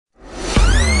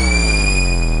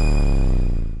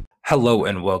Hello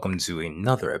and welcome to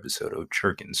another episode of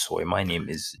Jerk and Soy. My name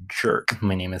is Jerk.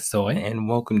 My name is Soy. And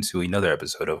welcome to another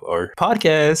episode of our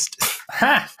podcast.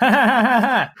 Ha! Ha! Ha! Ha!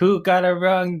 Ha! Who got it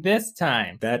wrong this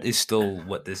time? That is still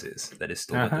what this is. That is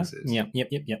still what this is.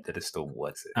 Yep. That is still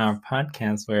what this is. Our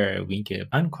podcast where we give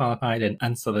unqualified and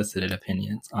unsolicited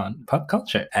opinions on pop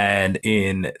culture. And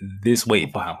in this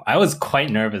Wow, I was quite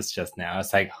nervous just now. I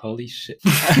was like, holy shit.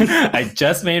 I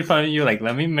just made fun of you. Like,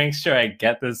 let me make sure I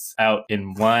get this out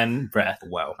in one breath.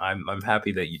 Wow, I'm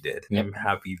happy that you did. Yep. I'm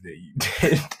happy that you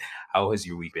did. How has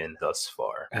your week been thus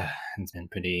far? It's been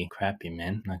pretty crappy,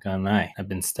 man. Not gonna lie. I've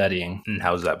been studying. And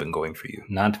how's that been going for you?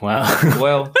 Not well.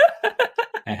 Well,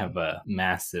 I have a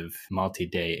massive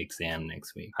multi-day exam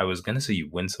next week. I was gonna say you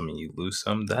win some and you lose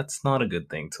some. That's not a good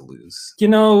thing to lose. You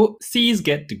know, C's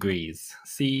get degrees.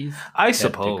 C's I get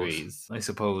suppose. degrees. I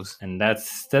suppose. And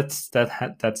that's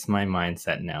my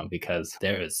mindset now because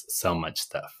there is so much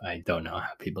stuff. I don't know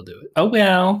how people do it. Oh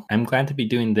well, I'm glad to be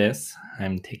doing this.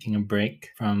 I'm taking a break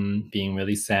from being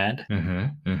really sad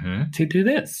to do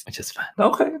this, which is fun.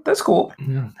 Okay, that's cool.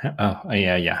 Oh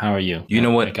yeah. How are you? You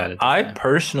know what? I got it. I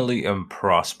personally am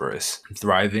prosperous,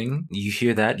 thriving. You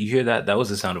hear that? You hear that? That was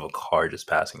the sound of a car just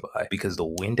passing by because the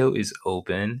window is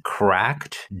open,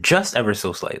 cracked just ever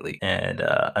so slightly, and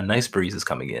a nice breeze is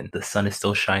coming in. The sun is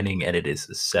still shining, and it is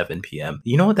 7 p.m.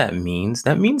 You know what that means?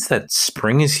 That means that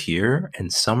spring is here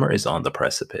and summer is on the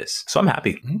precipice. So I'm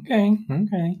happy. Okay.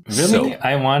 Really, So-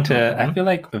 I want to. I feel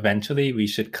like eventually we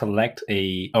should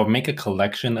make a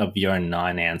collection of your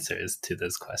non-answers to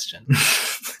this question.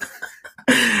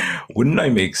 Wouldn't I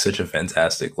make such a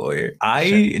fantastic lawyer?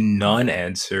 I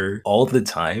non-answer all the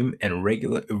time, and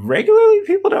regularly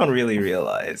people don't really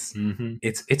realize. Mm-hmm.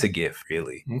 It's a gift,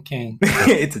 really. Okay.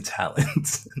 It's a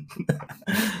talent.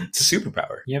 It's a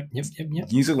superpower. Yep.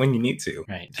 Use it when you need to.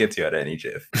 Right. Gets you out of any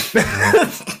jiff.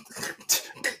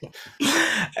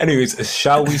 Anyways,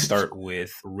 shall we start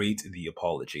with Rate the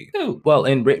Apology? Ooh. Well,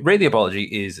 and Rate the Apology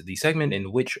is the segment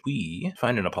in which we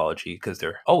find an apology, because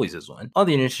there always is one, on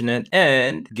the internet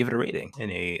and give it a rating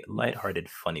in a lighthearted,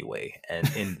 funny way.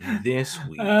 And in this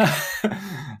week... I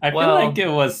feel Well- like it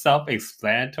was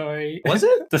self-explanatory. Was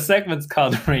it? The segment's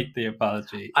called Rate the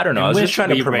Apology. I don't know. in I was just which trying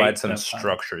to we provide rate some the apology.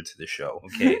 structure to the show,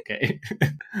 okay? Okay.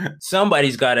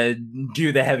 Somebody's got to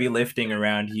do the heavy lifting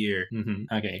around here.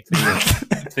 Okay.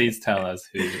 Please tell us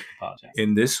who apologized.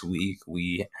 In this week,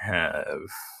 we have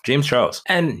James Charles.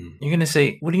 And you're going to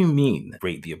say, what do you mean,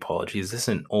 Rate the Apology? Is this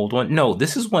an old one? No,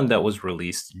 this is one that was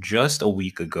released just a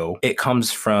week ago. It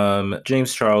comes from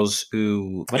James Charles,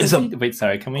 who What is he? Wait,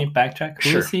 sorry. Can we backtrack?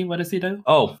 Who is he? What does he do?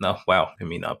 Oh, no. Wow. I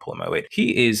mean, not pulling my weight.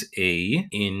 He is a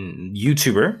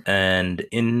YouTuber and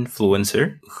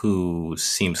influencer who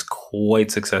seems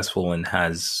quite successful and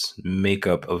has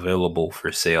makeup available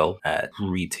for sale at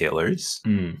retailers.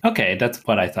 Okay, that's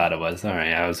what I thought it was. All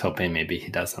right. I was hoping maybe he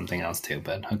does something else too,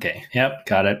 but okay. Yep.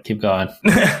 Got it. Keep going.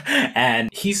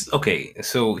 And he's okay.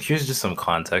 So here's just some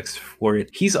context for it.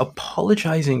 He's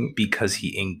apologizing because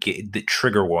he engaged the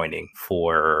trigger warning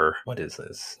for what is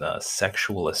this?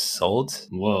 Sexual assault?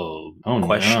 Whoa. Oh, no.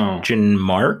 Question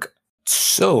mark.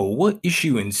 So, what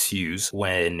issue ensues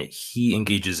when he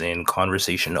engages in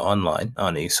conversation online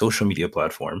on a social media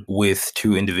platform with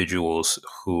two individuals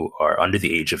who are under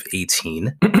the age of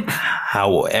 18?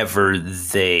 However,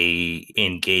 they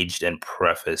engaged and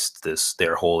prefaced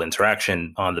their whole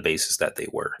interaction on the basis that they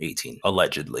were 18.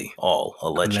 Allegedly. All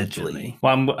allegedly.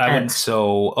 Well, And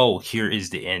so, here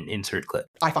is the insert clip.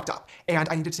 I fucked up, and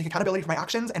I needed to take accountability for my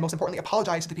actions, and most importantly,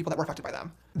 apologize to the people that were affected by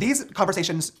them. These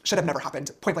conversations should have never happened,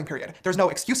 point blank period. There's no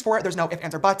excuse for it, there's no ifs,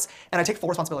 ands, or buts, and I take full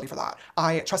responsibility for that.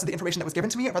 I trusted the information that was given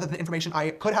to me rather than the information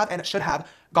I could have and should have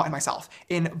gotten myself.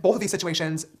 In both of these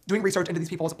situations, doing research into these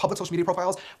people's public social media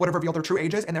profiles would have revealed their true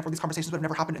ages, and therefore these conversations would have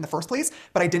never happened in the first place,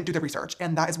 but I didn't do the research,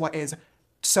 and that is what is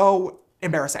so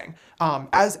embarrassing.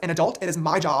 As an adult, it is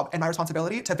my job and my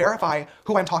responsibility to verify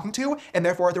who I'm talking to, and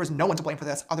therefore there is no one to blame for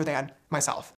this other than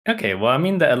myself. okay, well, I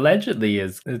mean, the allegedly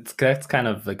that's kind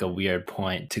of like a weird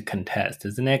point to contest,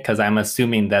 isn't it? Because I'm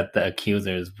assuming that the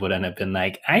accusers wouldn't have been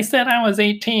like, I said I was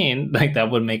 18. Like,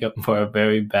 that would make up for a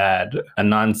very bad, a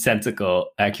nonsensical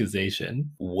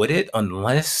accusation. Would it?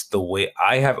 Unless the way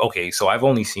I have... Okay, so I've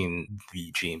only seen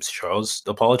the James Charles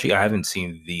apology. I haven't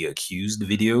seen the accused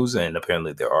videos, and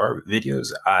apparently there are videos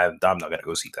videos, I'm not gonna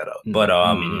go seek that out. No, But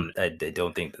me I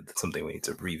don't think that that's something we need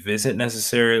to revisit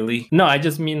necessarily. No, I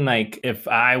just mean like if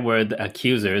I were the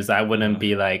accusers, I wouldn't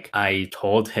be like, I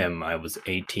told him I was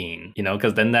 18,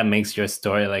 because then that makes your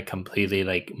story like completely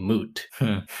like moot.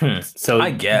 So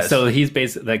I guess. So he's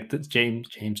basically like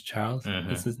James Charles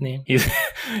is his name.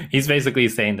 He's basically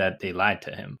saying that they lied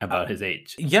to him about his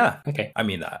age. Yeah. Okay. I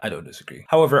mean, I don't disagree.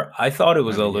 However, I thought it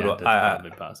was a little. that's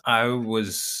probably possible.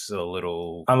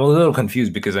 I'm a little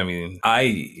confused because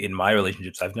in my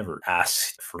relationships, I've never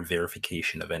asked for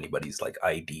verification of anybody's like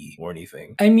ID or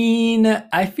anything. I mean,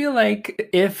 I feel like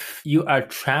if you are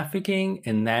trafficking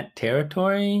in that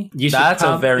territory, you should. That's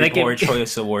a very poor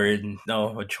choice of word.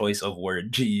 No, a choice of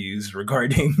word to use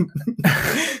regarding.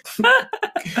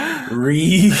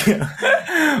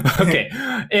 Okay,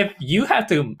 if you had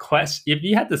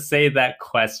to say that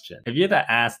question, if you had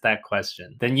to ask that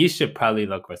question, then you should probably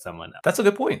look for someone else. That's a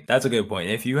good point.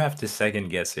 If you have to second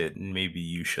guess it, maybe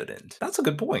you shouldn't. That's a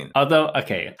good point. Although,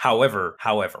 okay. However,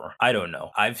 I don't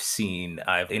know. I've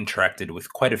interacted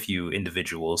with quite a few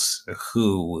individuals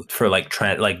who, for like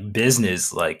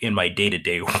business, like in my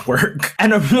day-to-day work,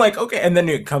 and I'm like, okay, and then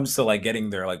it comes to like getting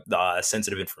their like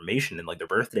sensitive information and like their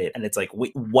birth date, and it's like,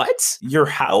 wait, what? You're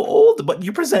how old? But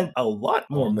you present a lot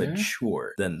more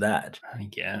mature than that. I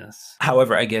guess.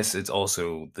 However, I guess it's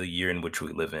also the year in which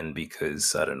we live in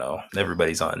because, I don't know,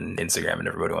 everybody's on Instagram and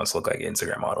everybody wants to look like an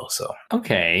Instagram model, so.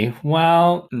 Okay,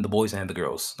 well. And the boys and the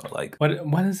girls are like.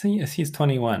 What is he? He's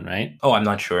 21, right? Oh, I'm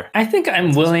not sure. I think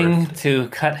I'm willing to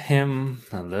cut him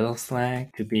a little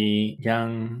slack to be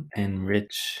young and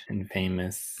rich and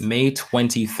famous. May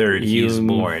 23rd, he was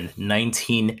born,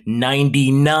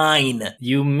 1999.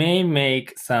 You may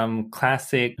make some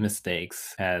classic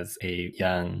mistakes as a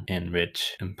young and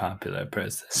rich and popular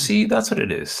person. See, that's what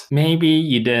it is. Maybe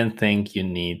you didn't think you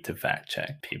need to fact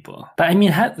check people. But I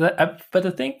mean, but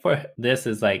the thing for this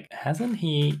is like, hasn't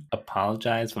he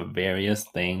apologized for various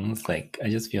things? Like, I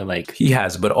just feel like he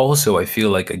has, but also I feel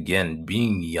like, again,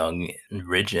 being young and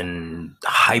rich and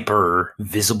hyper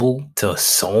visible to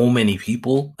so many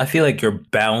people, I feel like you're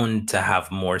bound to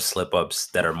have more slip ups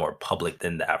that are more public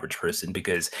than the average person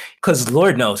because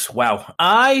Lord knows, wow,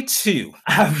 I too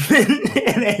have been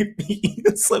in a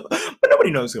slip up, but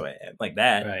nobody knows who I am like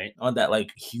that, right? On that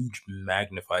like huge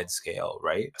magnified scale,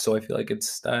 right? So I feel like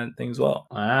it's that thing as well.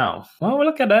 Wow. Well,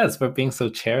 look at us. We're being so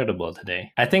charitable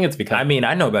today. I think it's because I mean,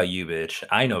 I know about you, bitch.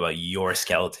 I know about your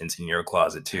skeletons in your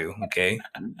closet too. Okay.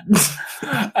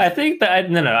 I think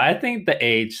the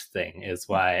age thing is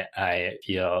why I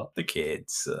feel the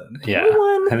kids. Yeah,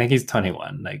 21. I think he's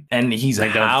 21. Like, and he's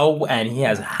like, he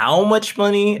has how much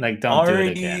money? Like, don't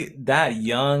already do it again. That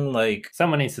young. Like,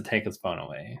 someone needs to take his phone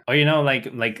away, or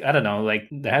like I don't know, like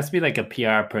there has to be like a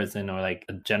PR person or like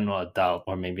a general adult,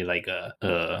 or maybe like a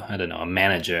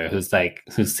manager who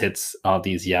sits all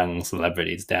these young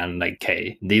celebrities down. Like,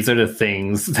 okay, these are the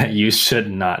things that you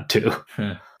should not do.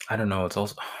 I don't know. It's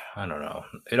also. I don't know.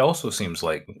 It also seems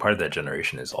like part of that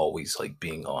generation is always like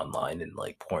being online and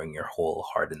like pouring your whole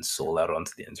heart and soul out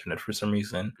onto the internet for some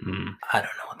reason. I don't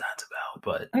know what that's about,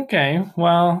 but okay.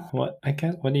 Well, what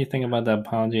do you think about the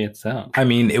apology itself? I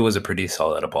mean, it was a pretty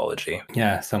solid apology.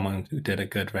 Yeah, someone who did a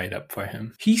good write up for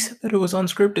him. He said that it was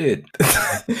unscripted.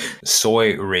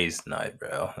 Soy raised an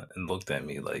eyebrow and looked at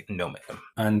me like, "No, ma'am."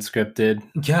 Unscripted.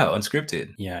 Yeah,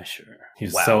 unscripted. Yeah, sure.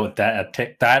 He's so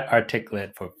that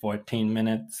articulate for 14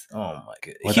 minutes. Oh my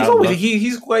god!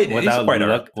 He's quite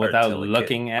without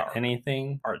looking at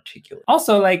anything. Articulate.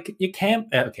 Also, like you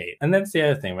can't. Okay, and that's the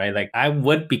other thing, right? Like I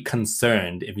would be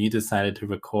concerned if you decided to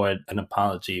record an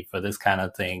apology for this kind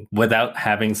of thing without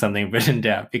having something written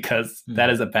down, because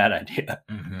that is a bad idea.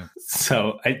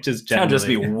 So I just can't just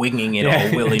be winging it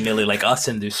all willy nilly like us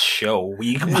in this show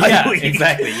week by week.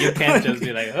 Exactly. You can't just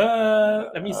be like,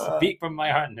 let me speak from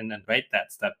my heart and then write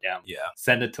that stuff down. Yeah.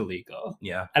 Send it to legal.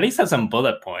 Yeah. At least have some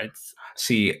bullet points.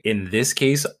 See, in this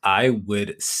case, I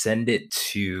would send it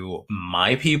to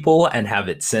my people and have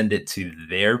it send it to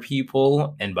their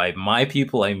people. And by my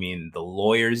people, I mean the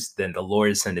lawyers. Then the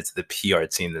lawyers send it to the PR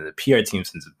team. Then the PR team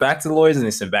sends it back to the lawyers, and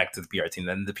they send it back to the PR team.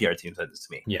 Then the PR team sends it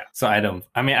to me. Yeah. So I don't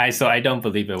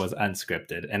believe it was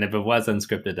unscripted. And if it was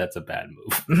unscripted, that's a bad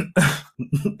move.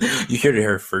 You heard it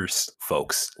here first,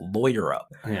 folks. Lawyer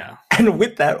up. Yeah. And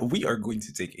with that, we are going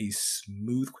to take a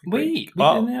smooth quick break.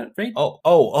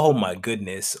 Oh my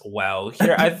goodness. Wow.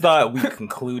 Here, I thought we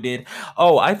concluded.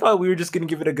 Oh, I thought we were just going to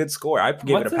give it a good score. I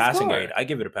gave it a passing grade. I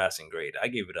give it a passing grade. I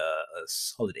gave it a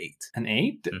solid 8. An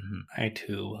 8? I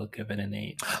too will give it an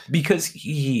 8. Because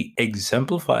he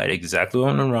exemplified exactly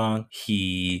what went wrong.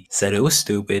 He said it was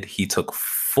stupid. He took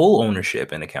full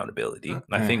ownership and accountability.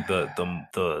 I think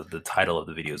the title of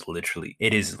the video is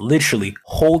literally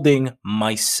holding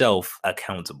myself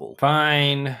accountable.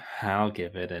 Fine, I'll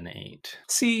give it an 8.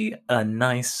 See, a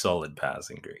nice solid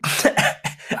passing grade.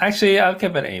 Actually, I'll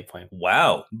give it an 8.5.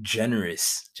 Wow,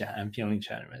 generous. I'm feeling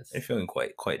generous. I'm feeling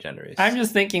quite generous. I'm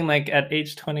just thinking, like, at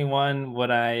age 21,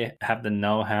 would I have the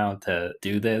know-how to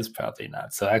do this? Probably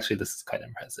not. So actually, this is quite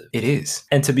impressive. It is.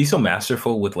 And to be so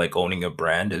masterful with like owning a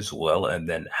brand as well, and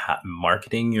then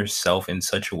marketing yourself in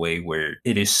such a way where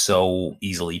it is so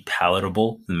easily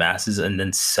palatable to the masses, and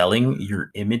then selling your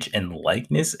image and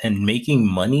likeness and making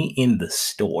money in the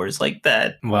stores like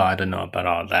that. Well, I don't know about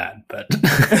all that, but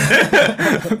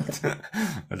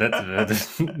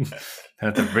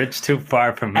that's a bridge too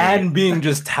far from me. And being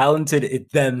just talented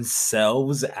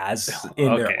themselves as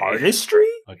in their artistry.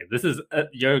 Okay, this is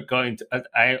you're going to.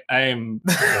 I am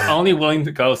only willing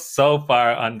to go so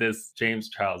far on this James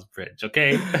Charles bridge.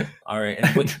 Okay. All right.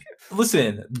 And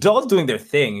listen, dolls doing their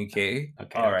thing. Okay.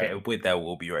 Okay. All right. With that,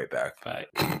 we'll be right back. Bye.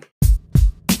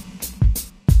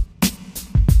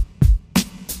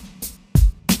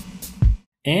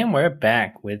 And we're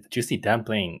back with Juicy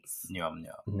Dumplings. Yum,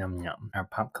 yum. Num num. Our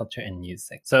pop culture and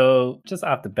music. So, just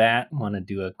off the bat, I want to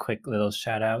do a quick little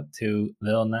shout out to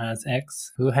Lil Nas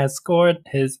X, who has scored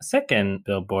his second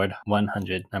Billboard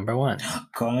 100 number one.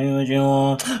 Call me what you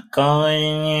want. Call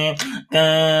me.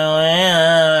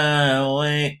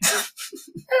 Wait.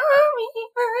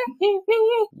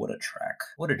 What a track.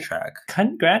 What a track.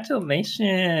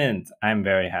 Congratulations. I'm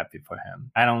very happy for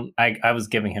him. I was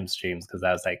giving him streams because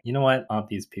I was like, you know what? All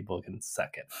these people can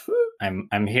suck it.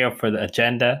 I'm here for the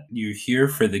agenda. You're here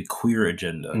for the queer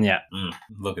agenda. Yeah.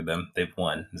 Look at them. They've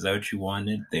won. Is that what you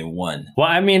wanted? They won. Well,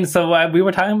 I mean, so we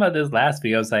were talking about this last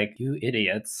week. I was like, you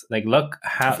idiots. Like, look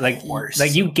how, like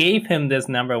you gave him this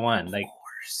number one.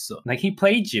 Like he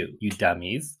played you, you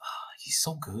dummies. He's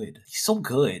so good. He's so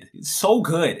good. He's so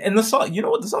good. And the song, you know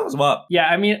what the song is about? Yeah,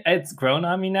 I mean, it's grown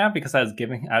on me now because I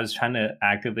was trying to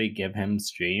actively give him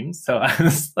streams. So I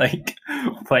was like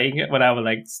playing it when I would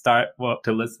like start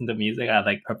to listen to music. I'd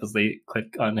like purposely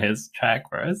click on his track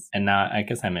first. And now I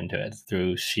guess I'm into it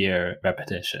through sheer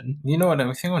repetition. You know what? I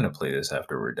think I'm going to play this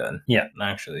after we're done. Yeah.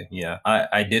 Actually, yeah.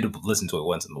 I did listen to it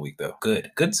once in the week though.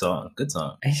 Good song. Good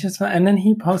song. It's just fun. And then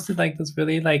he posted like this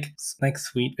really like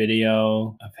sweet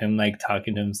video of him like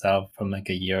talking to himself from like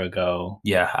a year ago.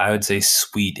 Yeah, I would say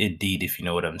sweet indeed, if you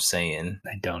know what I'm saying.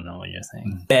 I don't know what you're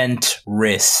saying. Bent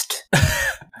wrist.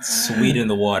 Sweet in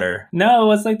the water. No, it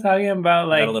was like talking about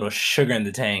like got a little sugar in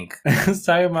the tank. It was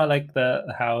talking about like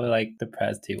how like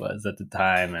depressed he was at the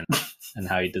time and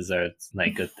how he deserves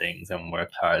like good things and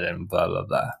worked hard and blah blah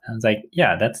blah. I was like,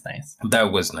 yeah, that's nice.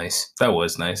 That was nice.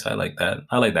 I like that.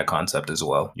 I like that concept as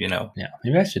well, you know? Yeah,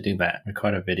 maybe I should do that.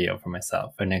 Record a video for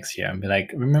myself for next year and be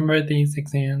like, remember these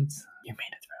exams? You made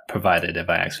it through. Provided if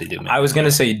I actually do make I was going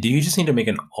to say, do you just need to make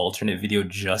an alternate video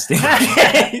just in case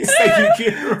that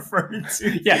you can refer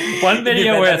to? Yeah, one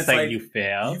video where it's like you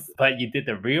failed, but you did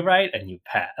the rewrite and you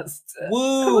passed.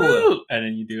 Woo! And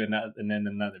then you do another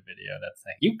video that's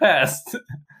like, you passed.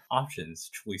 Options,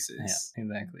 choices. Yeah,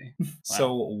 exactly. Wow.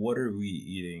 So what are we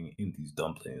eating in these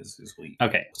dumplings this week?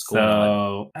 Okay,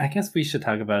 so I guess we should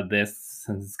talk about this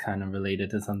since it's kind of related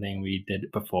to something we did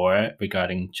before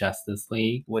regarding Justice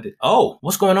League.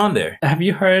 What's going on there? Have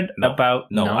you heard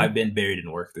about... No, I've been buried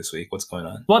in work this week. What's going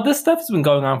on? Well, this stuff's been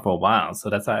going on for a while, so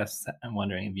that's why I'm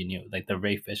wondering if you knew. Like the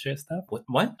Ray Fisher stuff?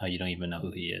 What? Oh, you don't even know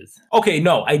who he is. Okay,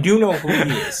 no, I do know who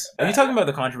he is. Are you talking about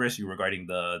the controversy regarding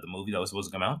the movie that was supposed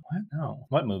to come out? What? No.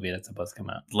 What movie that's supposed to come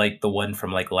out? Like the one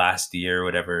from like last year or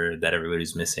whatever that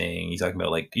everybody's missing. You talking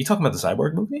about the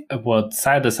Cyborg movie? Well,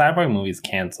 the Cyborg movie's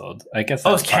canceled. I guess.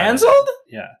 Oh, it's canceled?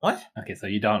 Yeah. What? Okay, so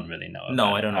you don't really know.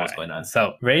 No, I don't know what's going on.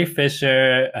 So Ray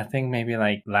Fisher, I think maybe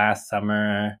like last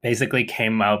summer, basically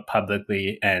came out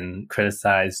publicly and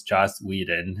criticized Joss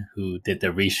Whedon, who did the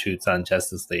reshoots on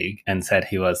Justice League, and said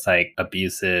he was like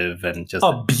abusive and just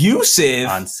abusive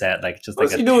on set, like just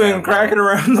what's like he doing, cracking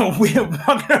around the whip,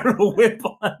 walking around the whip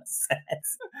on set?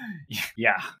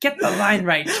 Yeah, get the line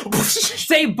right.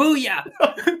 Say booyah.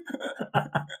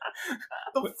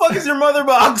 The fuck is your mother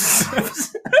box?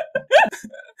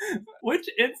 Which,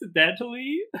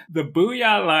 incidentally, the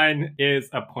booyah line is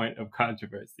a point of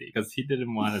controversy because he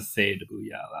didn't want to say the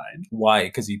booyah line. Why?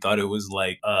 Because he thought it was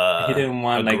like he didn't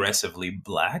want aggressively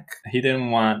black. He didn't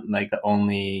want like the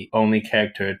only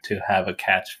character to have a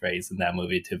catchphrase in that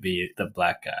movie to be the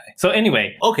black guy. So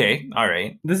anyway, okay, all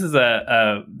right. This is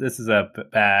a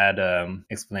bad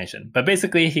explanation, but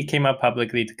basically he came out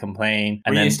publicly to complain.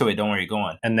 We're used to it. Don't worry, go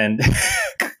on. And then.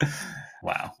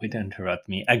 Wow, way to interrupt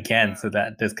me again so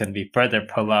that this can be further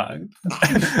prolonged.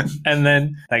 And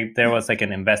then like there was like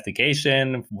an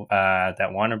investigation that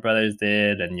Warner Brothers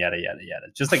did and yada yada yada.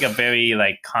 Just like a very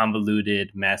like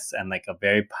convoluted mess and like a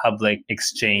very public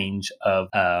exchange of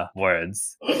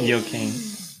words. You okay?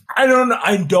 I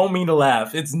don't mean to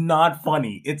laugh. It's not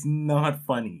funny. It's not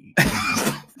funny.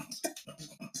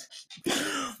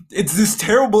 It's this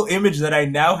terrible image that I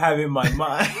now have in my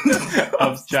mind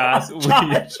of Joss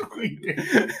Whedon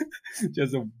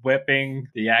just whipping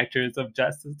the actors of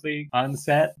Justice League on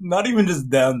set. Not even just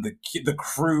them, the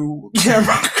crew,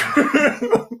 camera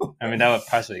crew. I mean, that would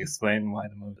partially explain why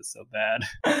the movie is so bad.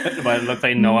 But it looked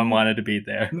like no one wanted to be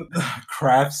there.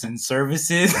 Crafts and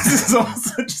services is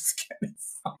also just getting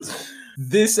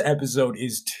This episode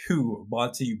is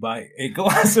brought to you by a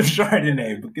glass of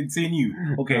Chardonnay, but continue.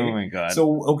 Okay. Oh my god. So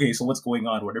what's going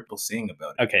on? What are people saying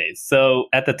about it? Okay, so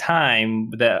at the time,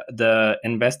 the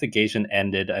investigation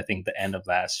ended, I think, the end of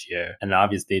last year. And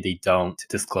obviously they don't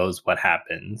disclose what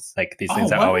happens. Like these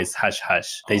things are always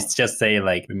hush-hush. They just say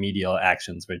like remedial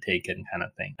actions were taken kind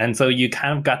of thing. And so you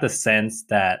kind of got the sense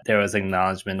that there was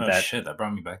acknowledgement that... shit, that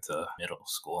brought me back to middle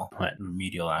school. What?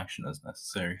 Remedial action is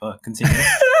necessary. Continue.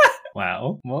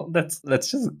 Wow. Well, let's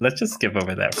just skip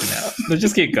over that for now. Let's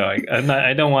just keep going.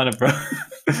 I don't want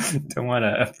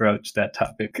to approach that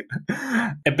topic.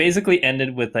 It basically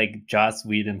ended with like Joss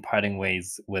Whedon parting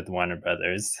ways with Warner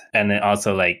Brothers, and then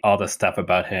also like all the stuff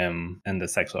about him and the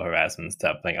sexual harassment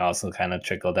stuff like also kind of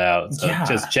trickled out. So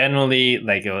just generally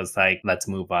like it was like let's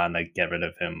move on, like get rid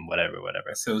of him, whatever.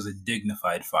 So it was a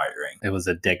dignified firing. It was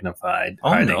a dignified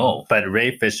parting. No. But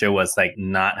Ray Fisher was like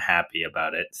not happy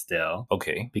about it still.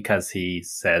 Okay. Because he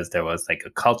says there was like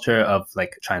a culture of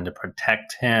like trying to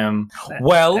protect him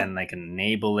and like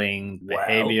enabling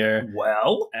behavior.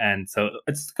 And so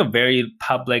it's like a very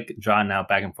public drawn out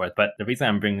back and forth. But the reason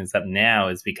I'm bringing this up now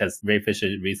is because Ray Fisher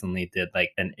recently did like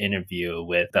an interview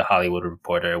with The Hollywood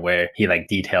Reporter where he like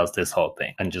details this whole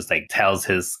thing and just like tells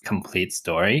his complete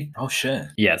story. Oh shit.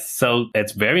 Yes. So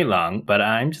it's very long, but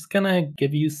I'm just gonna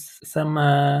give you some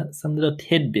little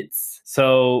tidbits.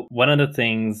 So one of the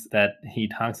things that he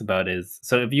talks about is,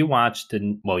 so if you watched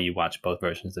you watched both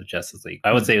versions of Justice League,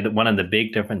 I would say that one of the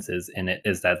big differences in it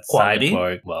is that quality,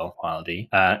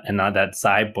 and not that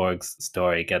Cyborg's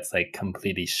story gets like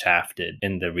completely shafted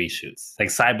in the reshoots. Like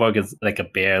Cyborg is like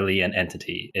barely an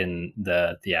entity in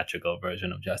the theatrical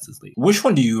version of Justice League. Which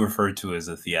one do you refer to as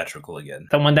a theatrical again?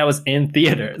 The one that was in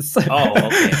theaters. Oh,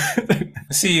 okay.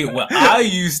 See, well, I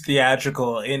use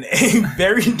theatrical in a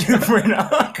very different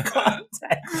context.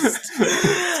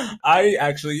 I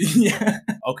actually, yeah.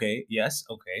 Okay. Yes.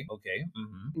 Okay.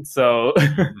 Mm-hmm. So,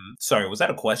 sorry, was that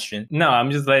a question? No, I'm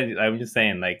just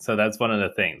saying, like, so that's one of the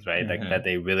things, right? Like that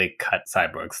they really cut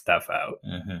Cyborg stuff out,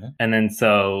 and then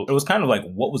so it was kind of like,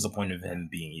 what was the point of him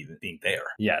being there?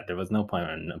 Yeah, there was no point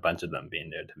in a bunch of them being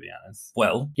there, to be honest.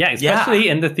 Well, yeah, especially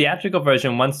in the theatrical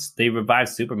version, once they revive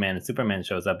Superman and Superman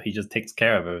shows up, he just takes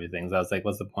care of everything. So I was like,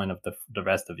 what's the point of the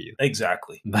rest of you?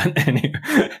 Exactly. But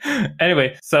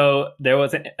anyway, so there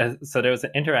was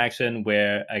an interaction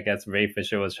where I guess Ray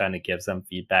Fisher was trying to give some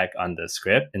feedback on the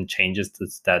script and changes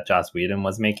that Joss Whedon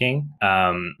was making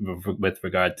with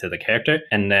regard to the character.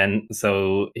 And then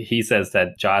so he says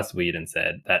that Joss Whedon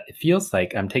said that it feels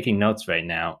like I'm taking notes right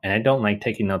now, and I don't like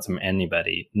taking notes from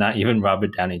anybody, not even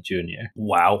Robert Downey Jr.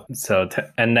 Wow. So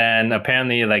and then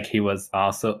apparently like he was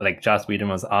also like Joss Whedon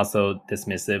was also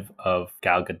dismissive of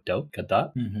Gal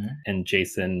Gadot and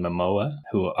Jason Momoa,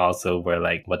 who also were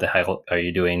like, what the hell are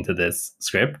you doing to this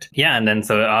script? Yeah, and then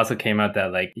so it also came out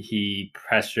that like he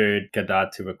pressured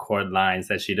Gadot to record lines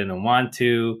that she didn't want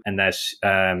to, and that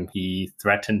he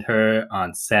threatened her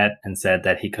on set and said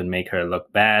that he could make her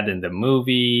look bad in the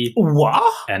movie.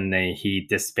 What? And then he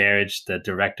disparaged the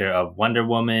director of Wonder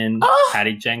Woman,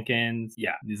 Patty Jenkins.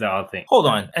 Yeah, these are all things. Hold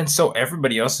on. And so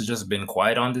everybody else has just been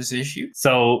quiet on this issue?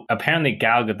 So apparently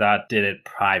Gal Gadot did it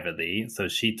privately. So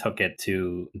she took it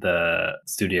to the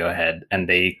studio head and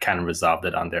they kind of resolved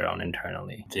it on their own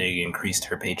internally. They increased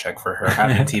her paycheck for her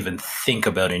having to even think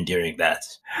about enduring that,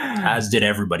 as did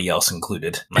everybody else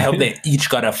included. I hope they each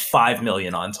got a $5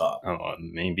 million on top. Oh,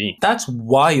 maybe. That's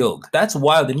wild. That's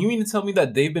wild. And you mean to tell me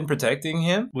that they've been protecting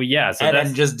him? Well, yeah. So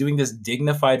and just doing this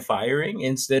dignified firing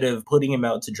instead of putting him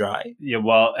out to dry? Yeah,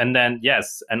 well, and then,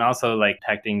 yes. And also, like,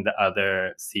 protecting the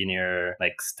other senior,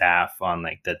 like, staff on,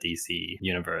 like, the DC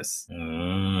universe.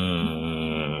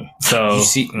 So, you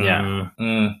see,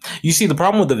 you see, the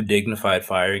problem with the dignified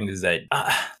firing is that...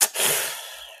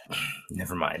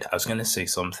 Never mind. I was going to say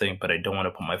something, but I don't want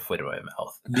to put my foot in my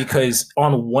mouth. Because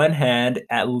on one hand,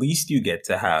 at least you get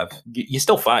to have, you're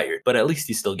still fired, but at least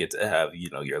you still get to have,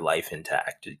 your life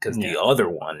intact. Because the other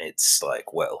one, it's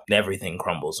like, well, everything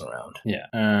crumbles around. Yeah.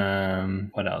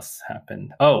 What else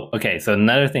happened? Oh, okay. So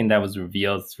another thing that was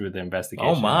revealed through the investigation.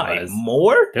 Oh my,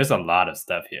 more? There's a lot of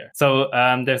stuff here. So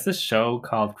there's this show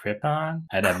called Krypton.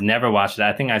 I've never watched it.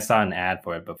 I think I saw an ad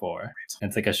for it before.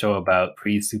 It's like a show about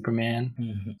pre-Superman.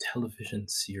 Television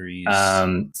series.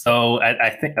 So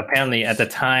I think apparently at the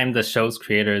time the show's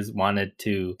creators wanted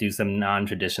to do some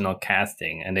non-traditional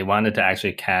casting, and they wanted to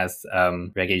actually cast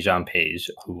Regé-Jean Page,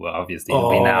 who obviously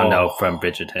we now know from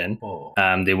Bridgerton.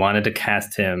 They wanted to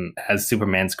cast him as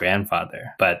Superman's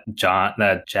grandfather, but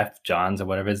Jeff Johns or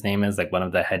whatever his name is, like one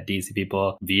of the head DC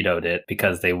people, vetoed it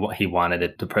because he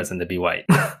wanted the person to be white.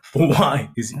 Why?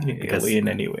 Is he alien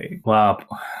anyway? Well,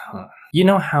 you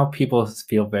know how people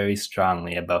feel very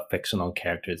strongly about fictional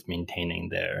characters maintaining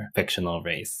their fictional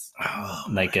race.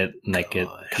 It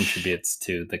contributes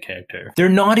to the character. They're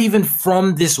not even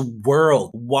from this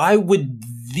world. Why would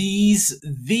these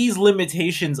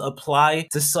limitations apply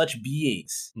to such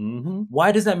beings? Mm-hmm.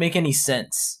 Why does that make any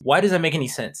sense?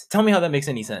 Tell me how that makes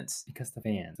any sense. Because the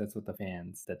fans. That's what the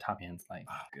top fans like.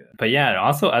 Oh, good. But yeah,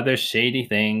 also other shady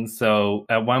things. So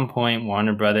at one point,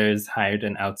 Warner Brothers hired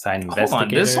an outside investigator. Hold on,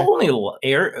 this only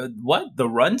what? The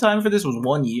runtime for this was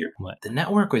 1 year? What? The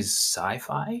network was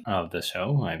Sci-Fi? Oh, the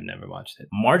show? I've never watched it.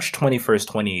 March 21st,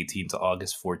 2018 to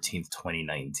August 14th,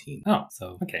 2019. Oh,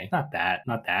 so okay. Not that.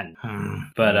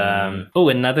 But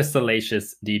another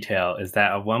salacious detail is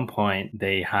that at one point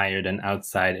they hired an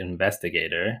outside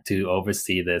investigator to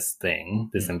oversee this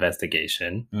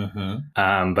investigation.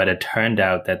 Mm-hmm. But it turned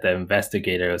out that the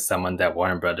investigator was someone that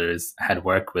Warner Brothers had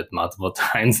worked with multiple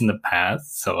times in the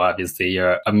past. So obviously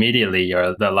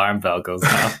the alarm bell goes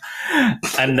off.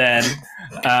 And then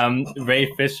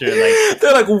Ray Fisher,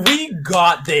 they're like, we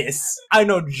got this. I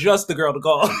know just the girl to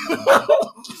call.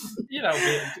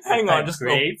 Hang on, just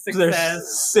great success. They're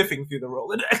sifting through the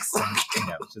Rolodex.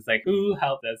 Just like, ooh,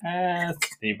 help us.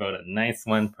 They wrote a nice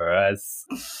one for us.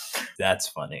 That's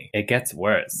funny. It gets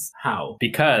worse. How?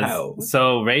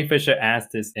 So Ray Fisher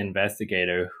asked this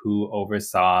investigator who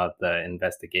oversaw the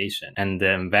investigation, and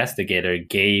the investigator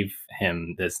gave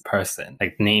him this person,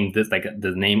 named this,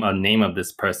 the name of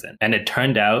this person. And it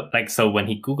turned out, so when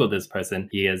he Googled this person,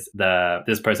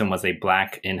 this person was a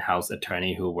black in-house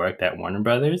attorney who worked at Warner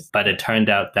Brothers. But it turned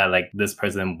out that this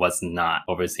person was not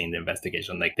overseeing the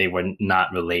investigation. They were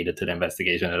not related to the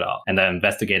investigation at all. And the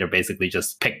investigator basically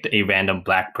just picked a random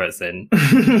black person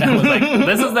and was like,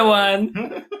 this is the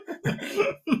one.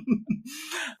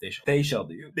 They shall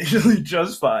do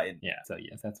just fine. Yeah, so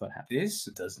yes, that's what happened. This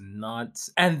does not,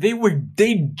 and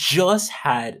they just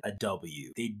had a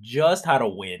W. They just had a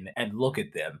win, and look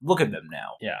at them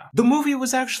now. Yeah. The movie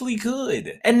was actually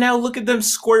good. And now look at them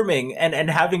squirming and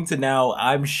having to now,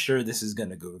 I'm sure this is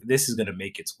gonna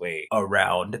make its way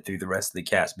around through the rest of the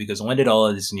cast, because when did all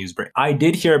of this news break? I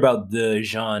did hear about the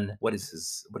Jean, what is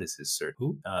his sir?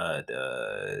 Who?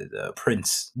 The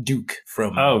Prince Duke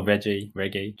from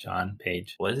Regé-Jean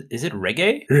Page. What is it?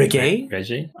 Reggae?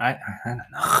 Reggae? I don't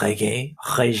know. Reggae.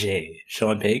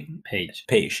 Sean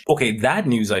Page. Okay, that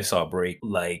news I saw break.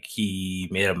 He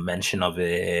made a mention of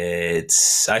it.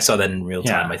 I saw that in real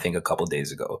time, I think a couple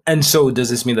days ago. And so does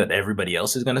this mean that everybody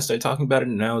else is going to start talking about it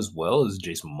now as well? Is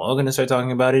Jason Momoa going to start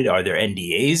talking about it? Are there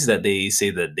NDAs that they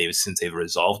say that since they've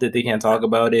resolved it, they can't talk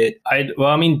about it?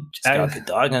 Gal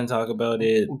Gadot can talk about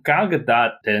it. Gal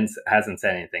Gadot hasn't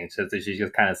said anything. She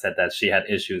just kind of said that she had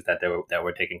issues that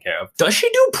were taken care of. Does she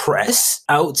do press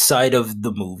outside of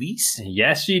the movies?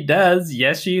 Yes, she does.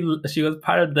 Yes, she was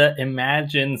part of the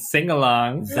Imagine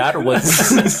sing-along. That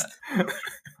was...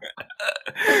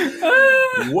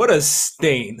 What a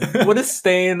stain. What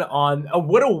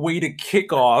a way to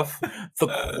kick off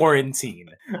the quarantine.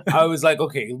 I was like,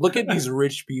 okay, look at these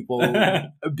rich people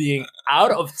being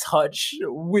out of touch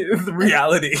with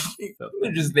reality.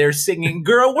 They're just there singing,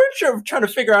 girl, we're trying to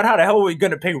figure out how the hell we're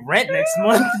going to pay rent next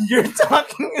month. You're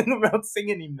talking about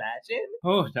singing Imagine?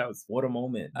 Oh, that was... What a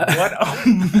moment. What a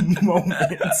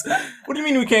moment. What do you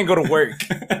mean we can't go to work?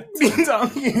 What are you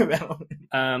talking about?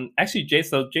 Actually,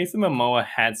 Jason Momoa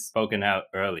had spoken out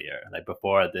earlier,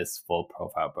 before this full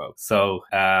profile broke. So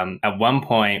at one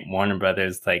point, Warner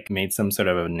Brothers made some sort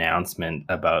of announcement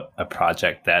about a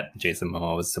project that Jason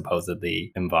Momoa was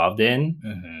supposedly involved in,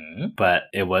 but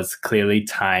it was clearly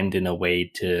timed in a way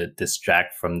to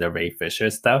distract from the Ray Fisher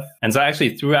stuff. And so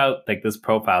actually throughout this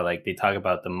profile, they talk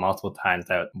about the multiple times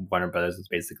that Warner Brothers was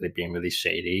basically being really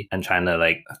shady and trying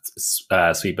to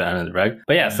sweep it under the rug.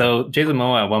 But yeah, so Jason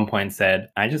Momoa at one point said, said,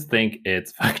 I just think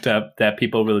it's fucked up that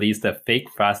people released a fake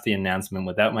Frosty announcement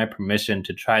without my permission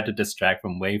to try to distract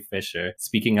from Wade Fisher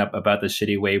speaking up about the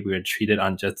shitty way we were treated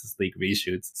on Justice League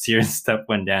reshoots. Serious stuff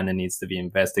went down and needs to be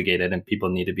investigated, and people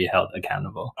need to be held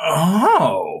accountable.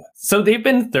 Oh. So they've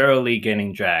been thoroughly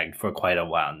getting dragged for quite a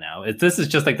while now. This is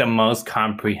just like the most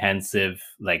comprehensive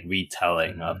like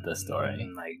retelling of the story.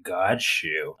 I got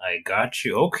you.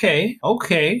 Okay.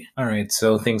 All right.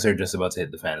 So things are just about to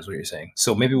hit the fan, is what you're saying.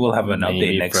 So maybe we'll have an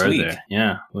update next week.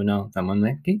 Yeah. Who knows? Someone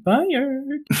might get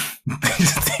fired. I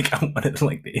just think I wanted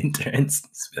like the interns to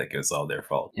be like it was all their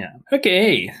fault. Yeah.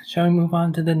 Okay. Shall we move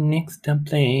on to the next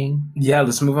dumpling? Yeah.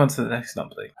 Let's move on to the next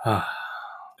dumpling. Oh,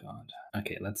 God.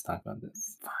 Okay, let's talk about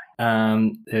this.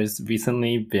 Fine. There's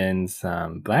recently been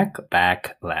some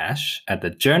backlash at the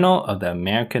Journal of the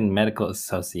American Medical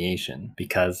Association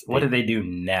because what do they do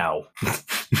now?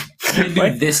 What do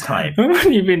they do this time? What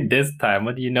do you mean this time?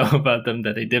 What do you know about them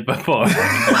that they did before?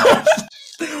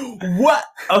 What?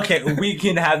 Okay, we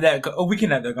can have that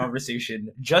conversation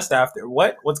just after.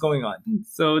 What's going on?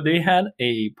 So they had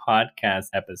a podcast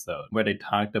episode where they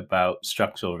talked about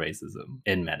structural racism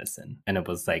in medicine, and it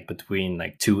was like between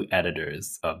like two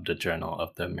editors of the Journal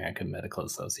of the American Medical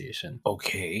Association.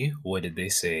 Okay, what did they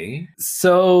say?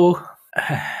 So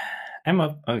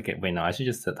okay, wait, no, I should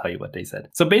just tell you what they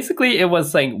said. So basically, it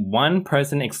was like one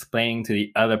person explaining to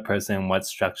the other person what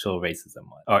structural racism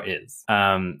was, or is.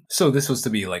 So this was to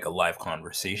be like a live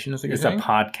conversation, is what you're It's saying? a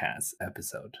podcast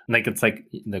episode. Like, it's like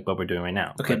what we're doing right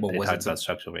now. Okay, but they was talked it about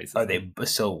structural racism. Are they,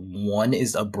 so one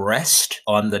is abreast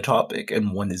on the topic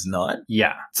and one is not?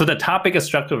 Yeah. So the topic is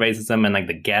structural racism, and like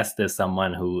the guest is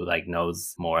someone who like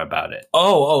knows more about it.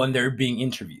 Oh, and they're being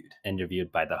interviewed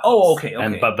Interviewed by the host. Oh, okay.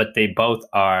 And but they both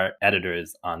are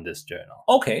editors on this journal.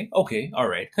 Okay, all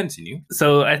right, continue.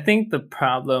 So I think the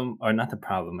problem, or not the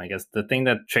problem, I guess the thing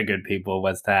that triggered people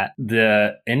was that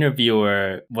the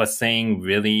interviewer was saying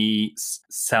really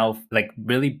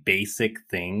really basic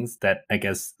things that I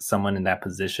guess someone in that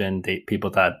position,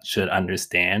 people thought should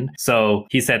understand. So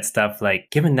he said stuff like,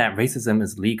 given that racism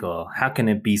is legal, how can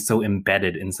it be so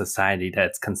embedded in society that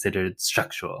it's considered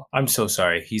structural? I'm so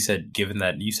sorry. He said, given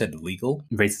that you said legal?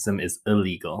 Racism is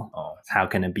illegal. Oh. How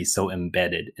can it be so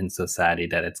embedded in society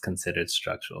that it's considered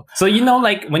structural? So, you know,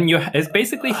 like when it's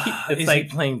basically, it's is like he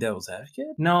playing devil's advocate?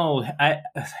 No,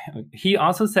 he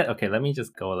also said, okay, let me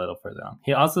just go a little further on.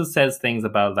 He also says things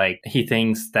about like, he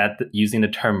thinks that using the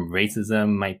term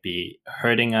racism might be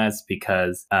hurting us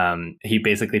because he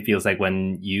basically feels like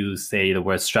when you say the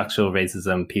word structural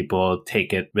racism, people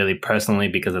take it really personally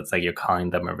because it's like you're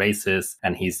calling them a racist.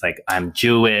 And he's like, I'm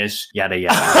Jewish, yada,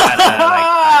 yada,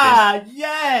 yada.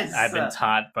 Yes! I've been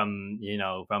taught from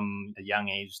a young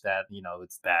age that,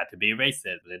 it's bad to be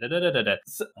racist.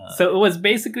 So it was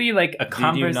basically like a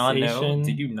conversation.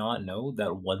 Did you not know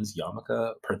that one's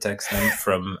yarmulke protects them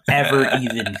from ever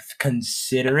even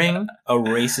considering a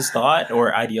racist thought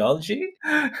or ideology?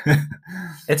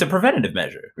 It's a preventative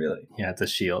measure, really. Yeah, it's a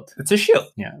shield. It's a shield.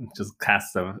 Yeah, just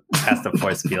cast a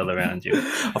force field around you.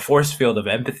 A force field of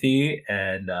empathy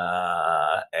and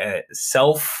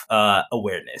self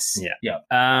awareness.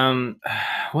 Yeah.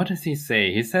 What does he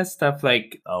say? He says stuff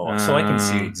like, so I can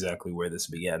see exactly where this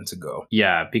began to go.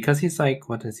 Yeah, because he's like,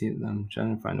 I'm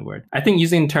trying to find a word. I think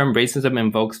using the term racism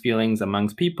invokes feelings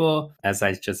amongst people, as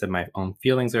I just said my own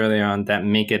feelings earlier on, that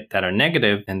are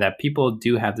negative, and that people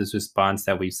do have this response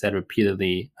that we've said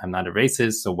repeatedly, I'm not a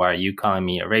racist, so why are you calling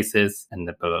me a racist? And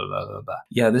the blah, blah, blah, blah, blah.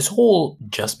 Yeah, this whole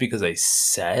just because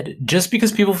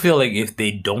people feel like if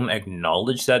they don't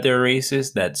acknowledge that they're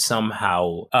racist, that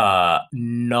somehow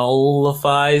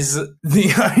nullifies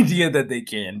the idea that they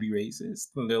can be racist.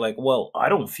 And they're like, well, I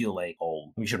don't feel like,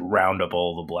 we should round up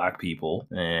all the black people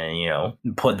and,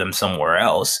 put them somewhere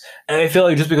else. And I feel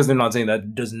like just because they're not saying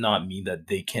that does not mean that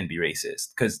they can be racist.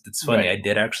 Because it's funny, right. I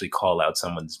did actually call out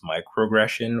someone's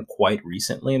microaggression quite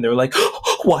recently, and they were like,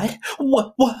 what?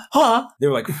 Huh? They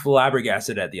were like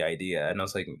flabbergasted at the idea. And I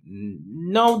was like,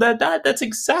 no, that's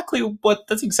exactly what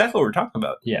we're talking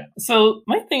about. Yeah. So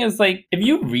my thing is like, if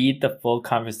you read the full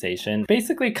conversation,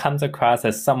 basically comes across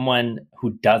as someone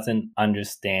who doesn't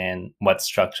understand what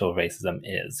structural racism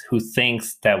is, who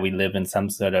thinks that we live in some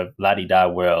sort of la-di-da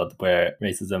world where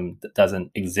racism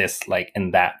doesn't exist like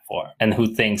in that form, and who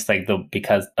thinks like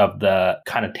because of the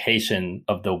connotation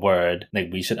of the word, word, like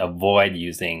we should avoid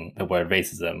using the word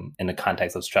racism in the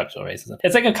context of structural racism.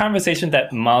 It's like a conversation that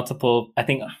I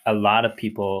think a lot of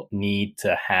people need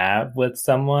to have with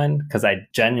someone, because I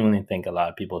genuinely think a lot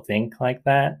of people think like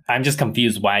that. I'm just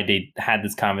confused why they had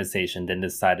this conversation, then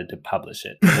decided to publish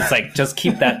it. It's like, just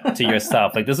keep that to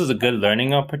yourself. Like, this is a good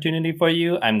learning opportunity for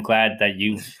you. I'm glad that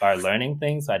you are learning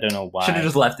things. I don't know why. Should have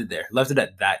just left it there. Left it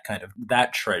at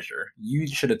that treasure. You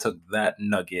should have took that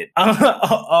nugget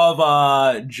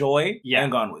of joy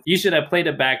and gone with it. You should have played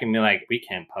it back and be like, we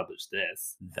can't publish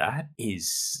this. That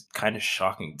is kind of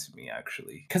shocking to me,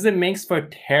 actually. Because it makes for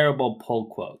terrible pull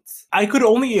quotes. I could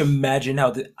only imagine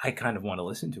how I kind of want to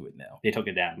listen to it now. They took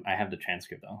it down. I have the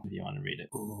transcript, though, if you want to read it.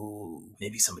 Ooh,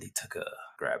 maybe somebody took a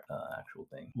grab actual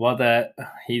thing. Well,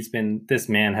 this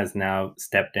man has now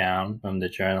stepped down from the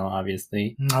journal,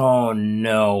 obviously. Oh,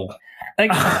 no.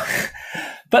 Like,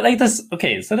 but like this,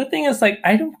 okay, so the thing is, like,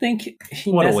 I don't think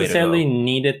he necessarily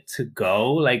needed to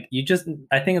go. Like,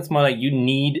 I think it's more like you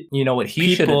need, you know what,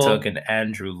 he should have took an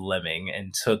Andrew Lemming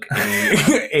and took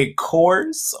a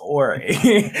course or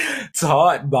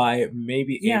taught by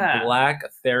maybe a Black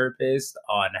therapist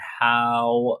on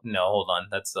how, no.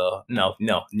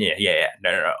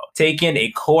 Taking a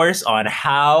course on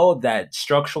how that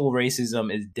structural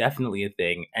racism is definitely a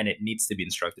thing, and it needs to be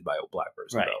instructed by a Black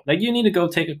person. Right. Though. Like, you need to go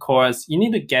take a course. You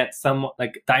need to get some,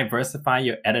 like, diversify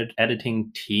your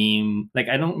editing team. Like,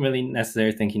 I don't really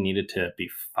necessarily think he needed to be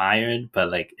fired,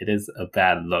 but like, it is a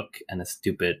bad look and a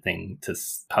stupid thing to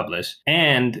publish.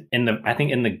 And I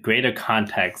think in the greater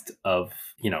context of,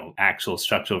 actual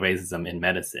structural racism in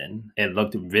medicine, it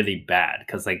looked really bad,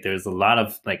 because like there's a lot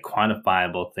of like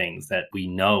quantifiable things that we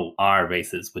know are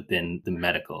racist within the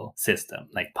medical system,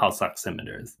 like pulse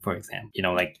oximeters, for example.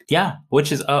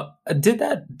 Which is did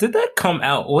that come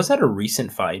out? Was that a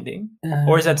recent finding,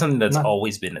 or is that something that's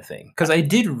always been a thing? Because I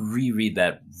did reread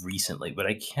that recently, but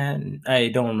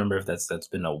I don't remember if that's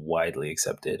been a widely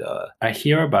accepted. I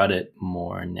hear about it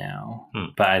more now,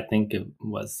 but I think it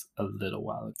was a little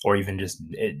while ago. Or even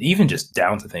just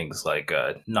down to things like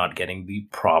not getting the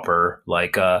proper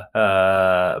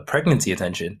pregnancy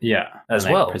attention. Yeah, as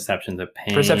well. Perception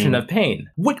of pain.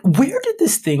 Where did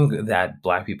this thing that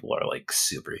Black people are like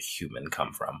superhuman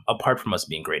come from? Apart from us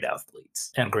being great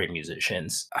athletes and great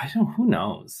musicians, who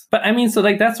knows? But I mean, so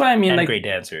like that's why I mean, and like great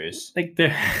dancers. Like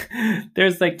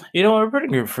there's like, we're pretty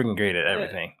freaking great at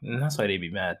everything, and that's why they'd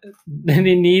be mad.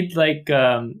 They need like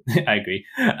I agree,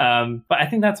 but I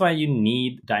think that's why you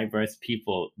need diverse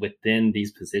people within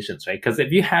these positions, right? Because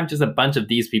if you have just a bunch of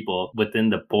these people within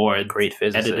the board, great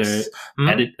physicists,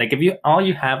 like if all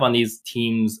you have on these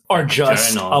teams are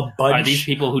just a bunch are these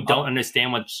people who don't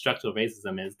understand what structural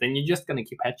racism is, then you're just going to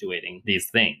keep perpetuating these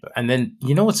things. And then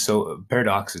what's so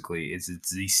paradoxically is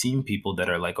it's these same people that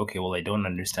are like, okay, well, I don't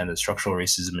understand that structural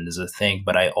racism is a thing,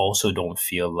 but I also don't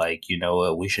feel like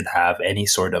we should have any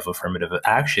sort of affirmative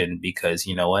action, because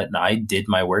I did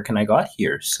my work and I got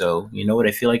here, so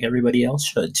I feel like everybody else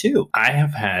should too. I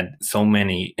have had so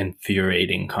many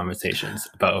infuriating conversations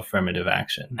about affirmative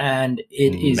action, and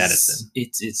it is medicine.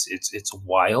 It's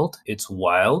wild. It's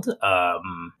wild.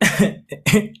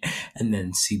 And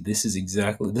then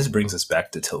this brings us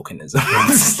back to tokenism.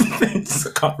 It's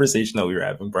a conversation that we were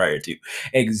having prior to.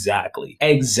 Exactly.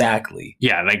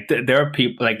 Yeah, like there are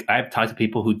people, like I've talked to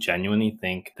people who genuinely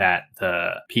think that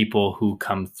the people who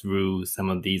come through some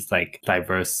of these like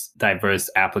diverse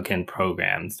applicant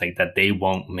programs, like that they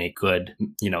won't make good,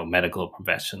 medical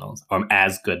professionals or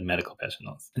as good medical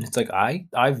professionals. And it's like,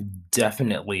 I've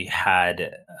definitely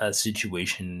had a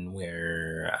situation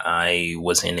where I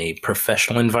was in a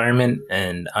professional environment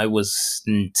and I was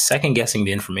second guessing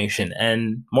the information,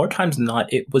 and more times than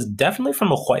not, it was definitely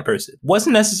from a white person.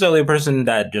 Wasn't necessarily a person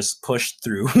that just pushed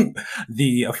through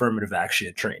the affirmative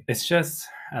action train. It's just,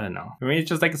 I don't know. I mean, it's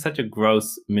just like such a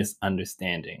gross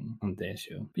misunderstanding of the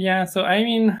issue. But yeah, so I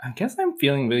mean, I guess I'm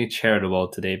feeling really charitable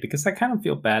today because I kind of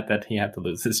feel bad that he had to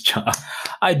lose his job.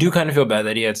 I do kind of feel bad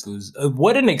that he had to lose.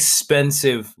 What an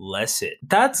expensive lesson.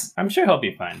 I'm sure he'll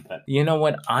be fine. But you know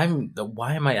what?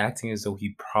 Why am I acting as though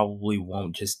he probably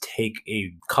won't just take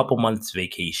a couple months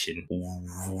vacation,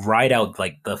 ride out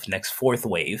like the next fourth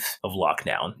wave of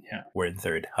lockdown? Yeah, we're in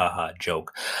third. Haha,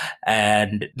 joke.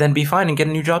 And then be fine and get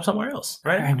a new job somewhere else,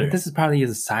 right? But this is probably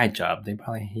his side job. He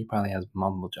probably has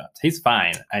multiple jobs. He's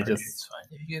fine. It's fine.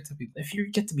 If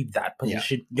you get to be that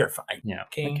position, you're fine. Yeah.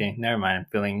 Okay. Never mind. I'm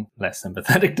feeling less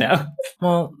sympathetic now.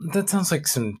 Well, that sounds like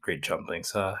some great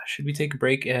jumblings. Should we take a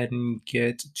break and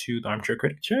get to the Armchair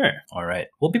Critic? Sure. All right.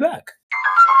 We'll be back.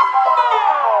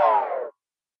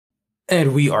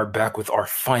 And we are back with our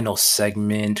final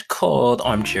segment called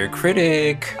Armchair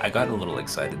Critic. I got a little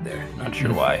excited there. Not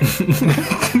sure why.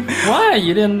 Why?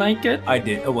 You didn't like it? I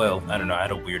did. Well, I don't know. I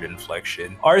had a weird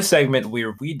inflection. Our segment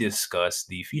where we discuss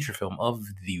the feature film of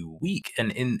the week.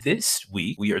 And in this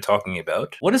week, we are talking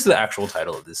about... What is the actual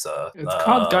title of this? It's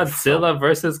called Godzilla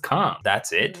vs. Kong.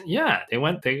 That's it? Yeah,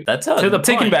 That's to the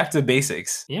taking point. back to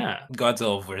basics. Yeah.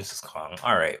 Godzilla vs. Kong.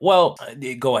 All right. Well,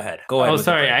 go ahead. Go ahead. Oh, with the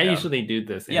sorry. I breakdown. usually do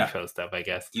this intro stuff, I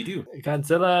guess. You do.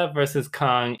 Godzilla vs.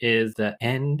 Kong is the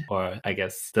end, or I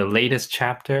guess the latest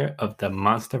chapter of the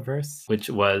Monsterverse, which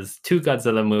was 2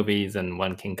 Godzilla movies and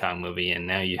 1 King Kong movie, and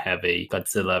now you have a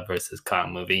Godzilla vs.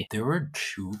 Kong movie. There were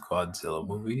 2 Godzilla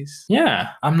movies? Yeah.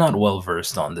 I'm not well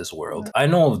versed on this world. I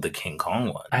know of the King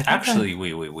Kong one. I think Actually,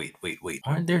 wait.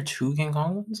 Aren't there 2 King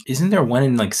Kong ones? Isn't there one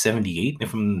in like 78,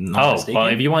 if I'm not mistaken? Well,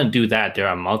 if you want to do that,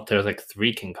 there's like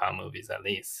 3 King Kong movies at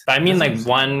least. But I mean, like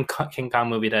 1 King Kong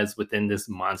movie that is within this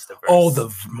Monsterverse. Oh, the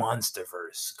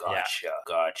Monsterverse. Gotcha.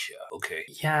 Okay.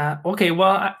 Yeah. Okay.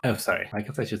 Well, sorry. I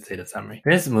guess I should say the summary.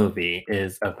 This movie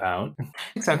is about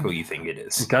Exactly what you think it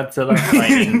is. Godzilla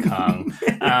fighting Kong.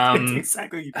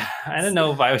 Exactly what you think. I don't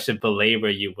know if I should belabor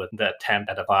you with the attempt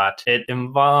at a plot. It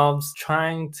involves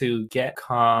trying to get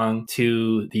Kong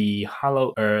to the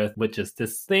Hollow Earth, which is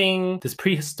this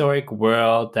prehistoric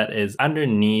world that is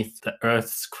underneath the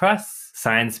Earth's crust.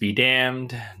 Science be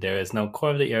damned, there is no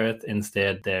core of the earth.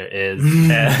 Instead, there is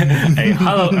a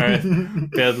hollow earth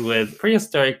filled with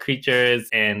prehistoric creatures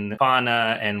and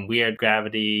fauna and weird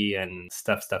gravity and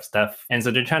stuff. And so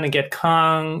they're trying to get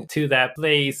Kong to that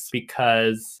place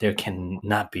because there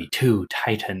cannot be 2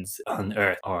 titans on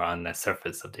Earth, or on the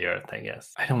surface of the Earth, I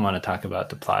guess. I don't want to talk about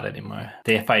the plot anymore.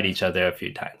 They fight each other a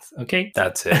few times, okay?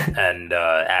 That's it. And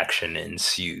action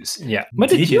ensues. Yeah. What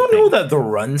did you know that the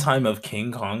runtime of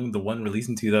King Kong, the one released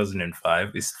in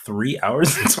 2005, is 3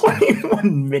 hours and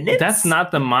 21 minutes? That's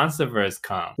not the Monsterverse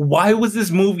Kong. Why was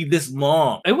this movie this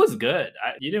long? It was good.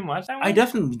 You didn't watch that one? I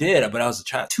definitely did, but I was a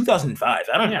child. 2005.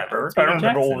 I don't remember. I don't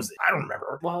remember what was it. I don't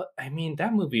remember. Well, I mean,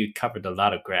 that movie covered a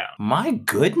lot of ground. My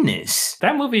goodness.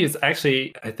 That movie is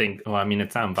actually, I think, well, I mean,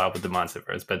 it's not involved with the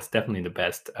Monsterverse, but it's definitely the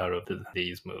best out of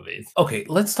these movies. Okay,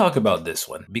 let's talk about this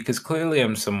one, because clearly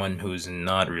I'm someone who's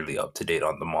not really up to date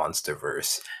on the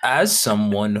Monsterverse. As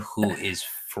someone who is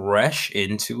fresh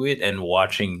into it and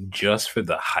watching just for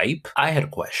the hype, I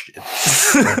had questions.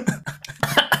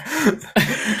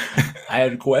 I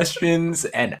had questions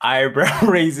and eyebrow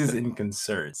raises and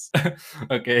concerns.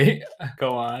 Okay,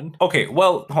 go on. Okay,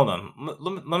 well, hold on.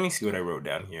 Let me see what I wrote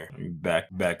down here.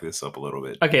 Back this up a little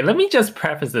bit. Okay, let me just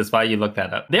preface this while you look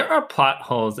that up. There are plot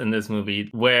holes in this movie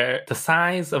where the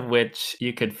size of which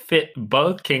you could fit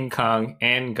both King Kong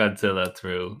and Godzilla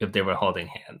through if they were holding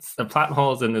hands. The plot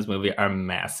holes in this movie are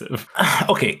massive.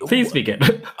 Okay. Please begin.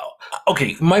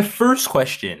 Okay, my first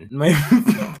question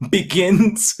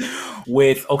begins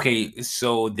with, okay,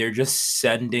 so they're just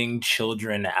sending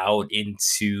children out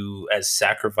as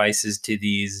sacrifices to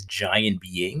these giant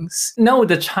beings? No,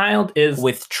 the child is...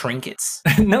 With trinkets?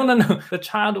 No. The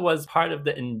child was part of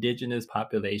the indigenous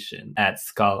population at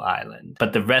Skull Island,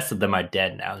 but the rest of them are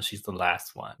dead now, and she's the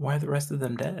last one. Why are the rest of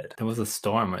them dead? There was a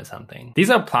storm or something. These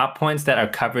are plot points that are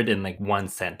covered in like 1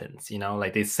 sentence, you know?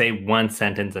 Like they say 1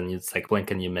 sentence and you just like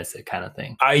blink and you miss it kind of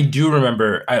thing. I do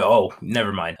remember.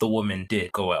 Never mind. The woman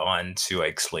did go on to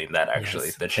explain that actually.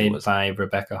 Yes, that she was by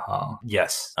Rebecca Hall.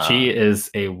 Yes, she is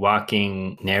a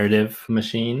walking narrative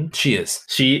machine. She is.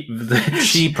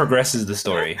 She progresses the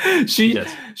story.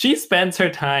 She spends her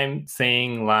time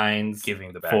saying lines,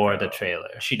 giving the for the trailer.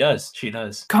 She does.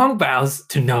 Kong bows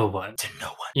to no one.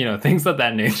 You know, things of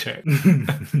that nature.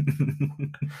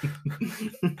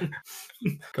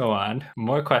 Go on.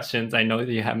 More questions. I know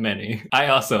that you have many. I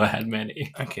also had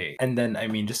many. Okay. And then, I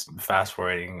mean, just fast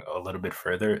forwarding a little bit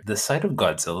further, the sight of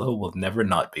Godzilla will never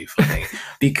not be funny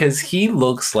because he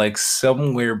looks like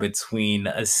somewhere between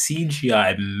a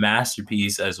CGI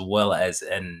masterpiece as well as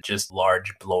an just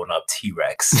large blown up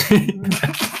T-Rex.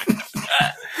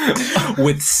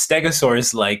 With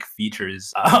Stegosaurus-like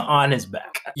features on his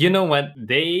back. You know what?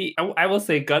 I will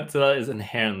say Godzilla is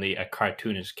inherently a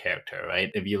cartoonish character,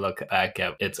 right? If you look back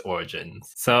at its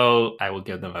origins. So I will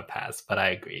give them a pass, but I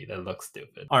agree. That looks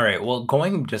stupid. All right, well,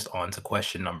 going just on to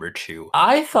question number 2.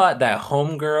 I thought that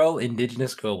homegirl,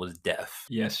 indigenous girl, was deaf.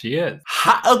 Yes, she is.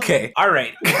 Okay, all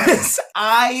right. Because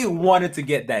I wanted to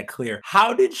get that clear.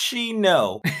 How did she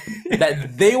know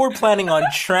that they were planning on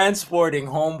transporting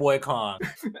Homeboy Kong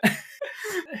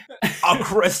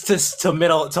across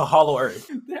to Hollow Earth?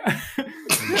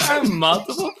 There are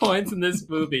multiple points in this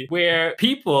movie where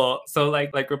people, so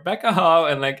like Rebecca Hall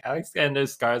and like Alexander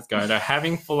Skarsgård are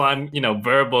having full on,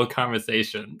 verbal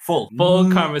conversation. Full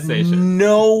conversation.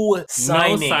 No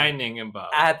signing. No signing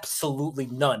involved. Absolutely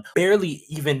none. Barely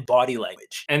even body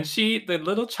language. And the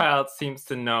little child seems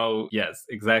to know, yes,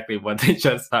 exactly what they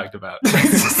just talked about.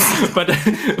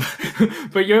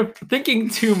 but you're thinking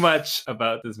too much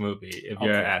about this movie if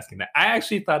you're asking that. I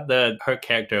actually thought that her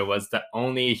character was the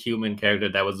only human character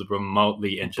that was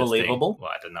remotely interesting. Believable?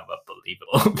 Well, I don't know about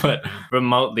believable, but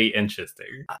remotely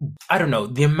interesting. I don't know.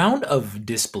 The amount of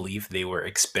disbelief they were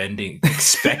expecting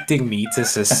me to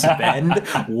suspend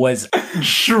was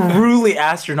truly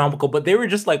astronomical. But they were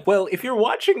just like, well, if you're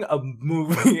watching a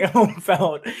movie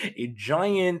about a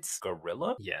giant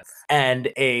gorilla, yes,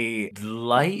 and a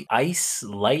light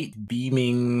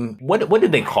beaming, what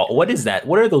did they call? What is that?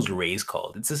 What are those rays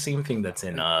called? It's the same thing that's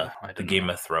in the Game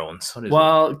of Thrones. What is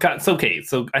it? Okay.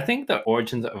 So I think the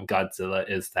origins of Godzilla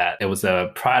is that it was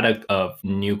a product of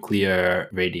nuclear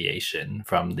radiation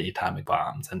from the atomic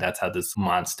bombs, and that's how this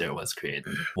monster was created.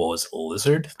 What was a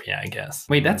lizard? Yeah, I guess.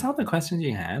 Wait, that's all the questions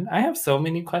you had? I have so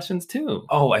many questions too.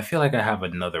 Oh, I feel like I have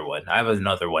another one.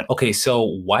 Okay, so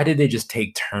why did they just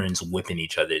take turns whipping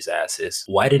each other's asses?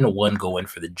 Why didn't one go in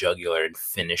for the jugular and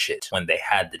finish it when they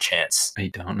had the chance? I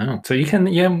don't know. So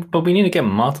but we need to get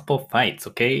multiple fights,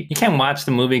 okay? You can't watch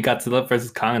the movie Godzilla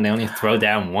vs. Kong and they only throw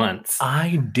down once.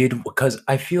 I did, because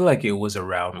I feel like it was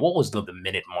around, what was the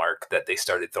minute mark that they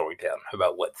started throwing down?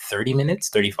 About 30 minutes,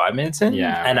 35 minutes in?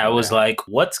 Yeah. And I was like,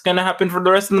 what's gonna happen for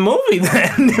the rest of the movie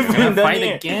then? They're gonna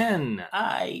fight again.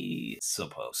 I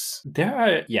suppose.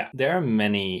 There are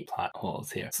many plot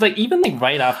holes here. So even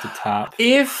right off the top.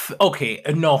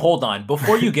 No, hold on.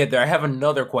 Before you get there, I have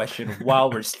another question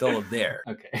while we're still there.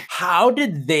 Okay. How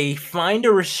did they find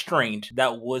a restraint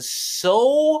that was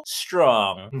so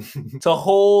strong to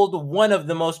hold one of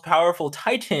the most powerful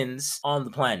titans on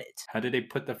the planet? How did they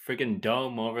put the friggin'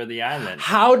 dome over the island?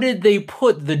 How did they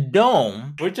put the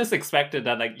dome? We're just expected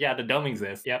that, the dome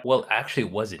exists. Yep. Well, actually,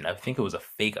 it wasn't. I think it was a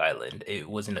fake island. It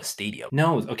wasn't a stadium.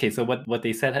 No. Okay, so what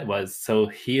they said was, so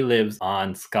he lives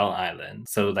on Skull Island.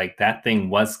 So, that thing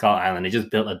was Skull Island. They just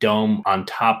built a dome on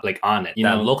top, on it.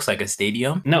 That looks like a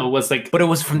stadium? No, it was But it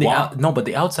was from but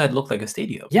the outside looked like a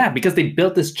stadium. Yeah, because they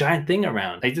built this giant thing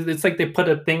around. It's like they put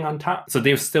a thing on top. So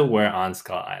they still were on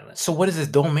Skull Island. So what is this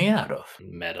dome made out of?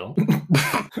 Metal.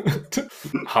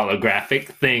 Holographic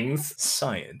things.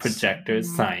 Science.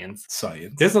 Projectors. Science.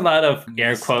 There's a lot of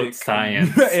air quote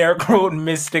science. Air quote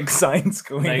mystic science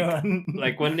going on.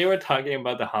 When they were talking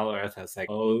about the Hollow Earth, I was like,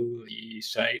 holy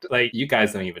shite. You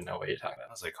guys don't even know what you're talking about.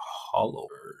 I was like, Hollow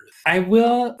Earth. I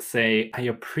will say I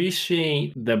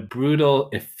appreciate the brutal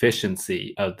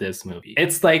efficiency of this movie.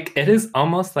 It's it is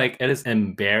almost like it is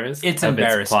embarrassed. It's of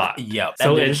embarrassed. Its plot. Yeah.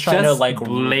 So it's just trying to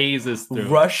blazes through.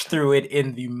 Rush through it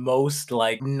in the most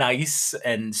nice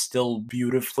and still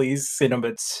beautifully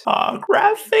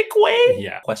cinematographic way.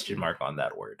 Yeah. Question mark on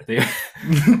that word.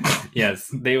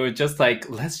 Yes. They were just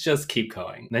let's just keep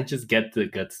going. Let's just get the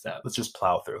good stuff. Let's just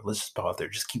plow through.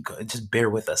 Just keep going. Just bear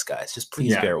with us, guys. Just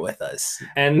please bear with us.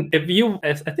 And I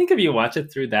think if you watch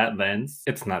it through that lens,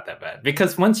 it's not that bad.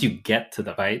 Because once you get to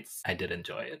the fights, I did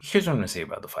enjoy it. Here's what I'm going to say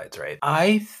about the fights, right?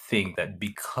 I think that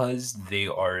because they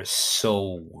are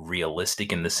so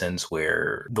realistic in the sense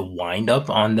where the wind-up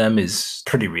on them is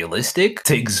pretty realistic,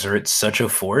 to exert such a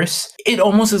force, it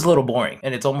almost is a little boring.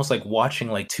 And it's almost like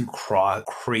watching two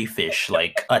crayfish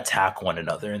attack one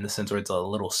another, in the sense where it's a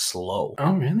little slow.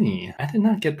 Oh, really? I did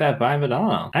not get that vibe at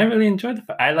all. I really enjoyed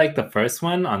I like the first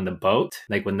one on the boat,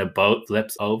 when the boat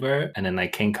flips over and then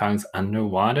King Kong's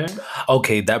underwater.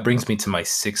 Okay, that brings me to my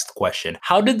sixth question.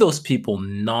 How did those people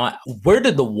where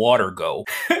did the water go?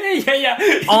 Yeah.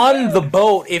 On the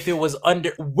boat, if it was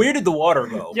under, where did the water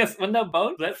go? Yes, when the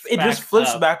boat flips it just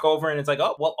flips back over and it's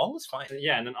all is fine.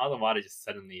 Yeah, and then all the water just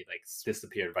suddenly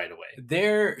disappeared right away.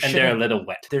 They're a little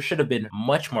wet. There should have been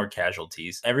much more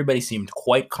casualties. Everybody seemed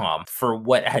quite calm for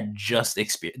what had just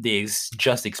experienced.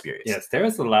 Yes, there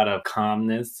was a lot of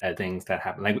calmness at things that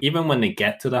happen. Even when they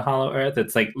get to the Hollow Earth,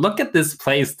 it's look at this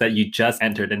place that you just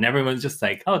entered, and everyone's just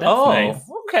nice.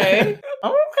 Okay.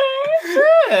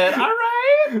 Good. All right.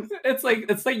 It's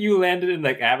like you landed in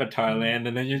Avatar land,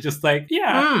 and then you're just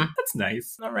that's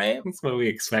nice. All right. That's what we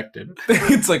expected.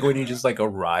 It's when you just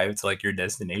arrive to your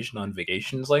destination on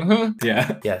vacation. It's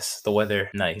Yeah. Yes, the weather,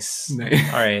 nice.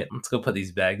 All right, let's go put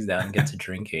these bags down and get to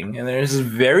drinking. And they're just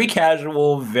very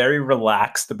casual, very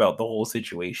relaxed about the whole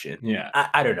situation. Yeah.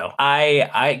 I don't know.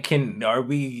 Are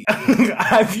we,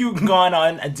 have you gone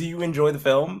on, do you enjoy the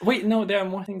film? Wait, no, there are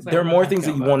more things. There are more things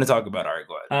that you want to talk about. All right,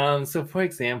 go ahead. So for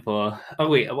example, Oh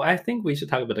wait, well, I think we should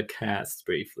talk about the cast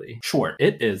briefly. Sure.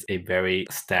 It is a very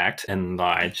stacked and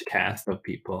large cast of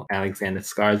people. Alexander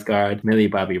Skarsgård, Millie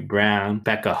Bobby Brown,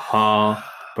 Becca Hall,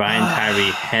 Brian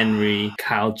Tyree Henry,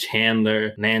 Kyle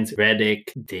Chandler, Lance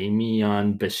Reddick,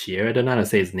 Damian Bashir. I don't know how to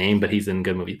say his name, but he's in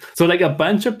good movies. So like a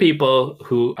bunch of people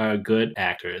who are good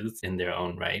actors in their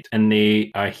own right. And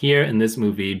they are here in this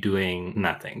movie doing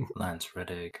nothing. Lance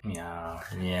Reddick. Yeah.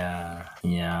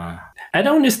 I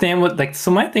don't understand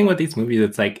so my thing with these movies,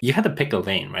 it's like you have to pick a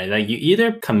lane, right? Like you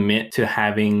either commit to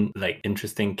having like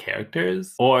interesting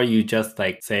characters or you just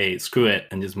like say screw it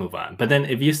and just move on. But then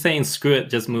if you're saying screw it,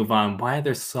 just move on, why are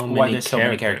there so many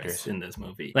characters in this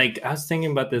movie? Like I was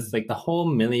thinking about this, like the whole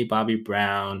Millie Bobby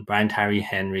Brown, Brian Tyree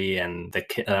Henry, and the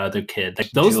other kid,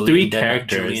 like those three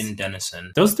characters, Julian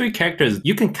Dennison. Those three characters,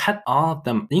 you can cut all of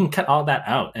them. You can cut all that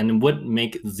out, and it would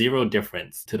make zero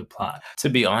difference to the plot. To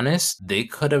be honest, they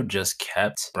could have just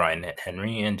kept Brian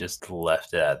Henry and just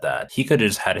left it at that. He could have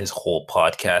just had his whole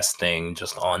podcast thing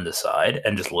just on the side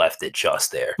and just left it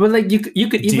just there. But like you could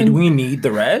even. Did we need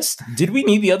the rest? Did we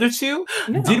need the other two?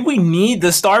 No. Did we need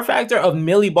the star factor of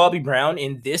Millie Bobby Brown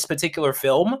in this particular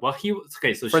film? Well, he was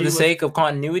okay. So for the sake of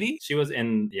continuity, she was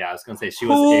in. Yeah, I was gonna say she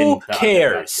was in. Who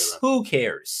cares? Who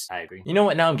cares? I agree. You know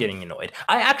what? Now I'm getting annoyed.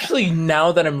 I actually,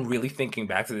 now that I'm really thinking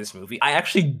back to this movie, I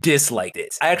actually disliked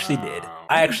it. I actually did.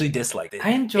 I actually disliked it.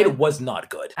 I enjoyed. It was not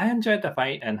good. I enjoyed the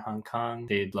fight in Hong Kong.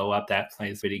 They blow up that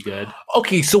place pretty good.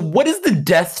 Okay, so what is the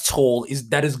death toll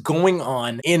that is going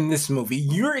on in this movie?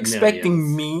 You're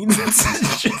expecting me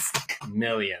to just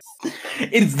millions.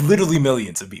 It's literally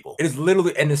millions of people. It is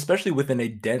literally, and especially within a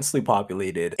densely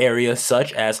populated area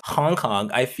such as Hong Kong,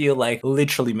 I feel like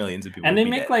literally millions of people. And they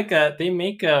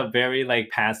make a very like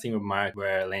passing remark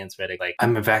where Lance Reddick like,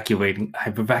 I've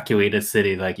evacuated a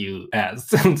city like you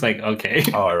asked. It's like, okay.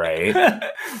 All right.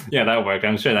 Yeah, that worked.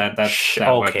 I'm sure that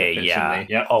okay,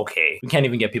 yeah. Okay. We can't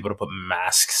even get people to put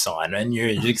masks on, and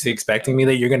you're just expecting me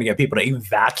that you're gonna get people to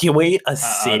evacuate a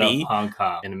city out of Hong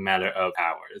Kong in a matter of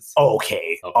hours.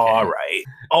 Okay. All right.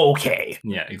 Okay.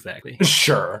 Yeah, exactly.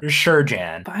 Sure,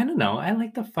 Jan. But I don't know. I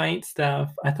like the fight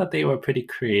stuff. I thought they were pretty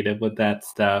creative with that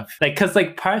stuff. Like, cause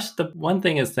like Parsh, the one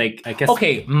thing is like, I guess.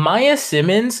 Okay, Maya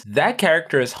Simmons, that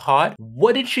character is hot.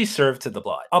 What did she serve to the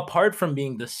plot? Apart from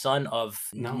being the son of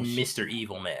Mr.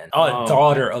 Evil Man,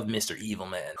 daughter of Mr. Evil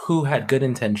Man, who had good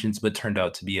intentions but turned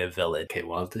out to be a villain. Okay,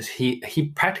 well,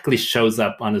 he practically shows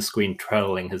up on the screen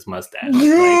twirling his mustache.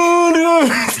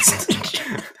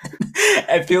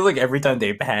 I feel like every time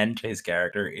they pan to his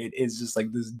character, it is just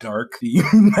like this dark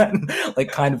theme that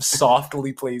like kind of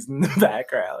softly plays in the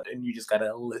background, and you just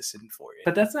gotta listen for it.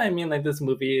 But that's what I mean. Like, this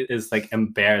movie is like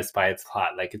embarrassed by its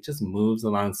plot. Like, it just moves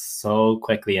along so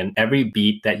quickly, and every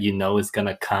beat that you know is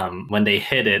gonna come, when they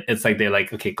hit it, it's like they're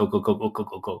like, okay, go.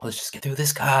 Let's just get through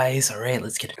this, guys. All right,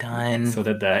 let's get it done. So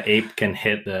that the ape can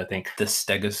hit the thing. The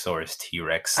Stegosaurus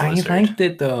T-Rex lizard. I liked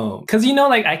it though, because you know,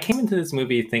 like I came into this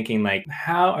movie thinking like,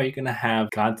 how are you gonna have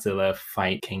Godzilla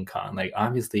fight King Kong? Like,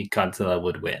 obviously Godzilla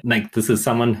would win. Like, this is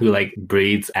someone who like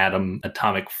breathes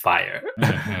atomic fire,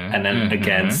 and then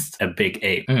against a big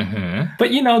ape.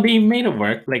 But you know, they made it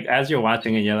work. Like, as you're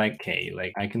watching it, you're like, okay,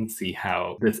 like I can see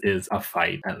how this is a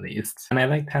fight at least. And I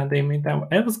liked how they made that work.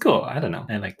 It was cool. I don't know.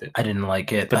 I liked it. I didn't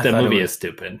like it. But the movie is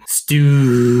stupid.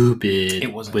 Stupid.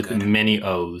 It wasn't with good. Many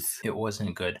O's. It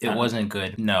wasn't good. It wasn't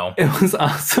good. No. It was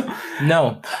awesome.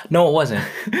 No, it wasn't.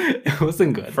 It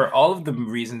wasn't good. For all of the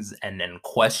reasons and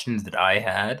questions that I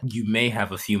had, you may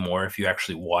have a few more if you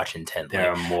actually watch intently.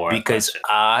 There are more. Because questions.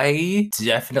 I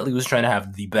definitely was trying to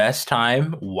have the best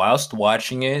time whilst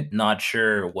watching it. Not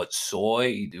sure what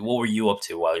were you up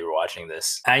to while you were watching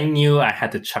this? I knew I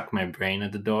had to chuck my brain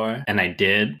at the door, and I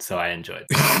did, so I enjoyed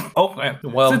it. Okay.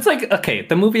 Well, so it's like, okay,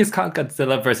 the movie is called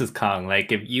Godzilla vs. Kong.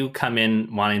 Like, if you come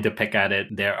in wanting to pick at it,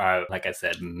 there are, like I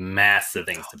said, massive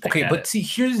things to pick at. Okay, but see,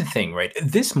 here's the thing, right?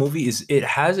 This movie it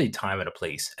has a time and a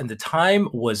place, and the time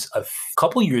was a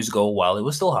couple years ago while it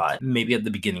was still hot, maybe at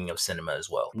the beginning of cinema as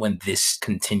well, when this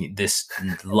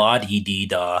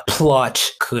la-dee-dee-da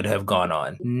plot could have gone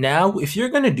on. Now, if you're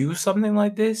gonna do something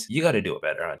like this, you gotta do it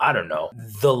better. I don't know.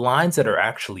 The lines that are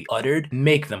actually uttered,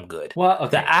 make them good. Well,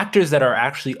 okay. The actors that are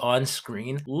actually on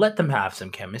screen, let them have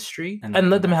some chemistry and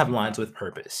let them have lines with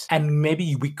purpose. And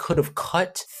maybe we could have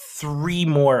cut 3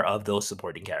 more of those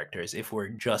supporting characters if we're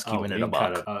just keeping it a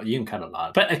buck. You can cut a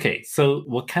lot. But okay, so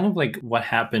what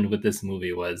happened with this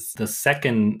movie was the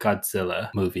second Godzilla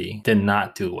movie did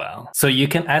not do well. So you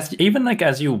can, as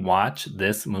you watch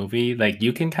this movie, like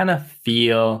you can kind of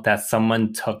feel that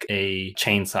someone took a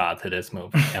chainsaw to this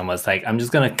movie. and was like, I'm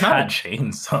just gonna Not a cut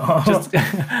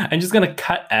chainsaw. I'm just gonna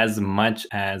cut as much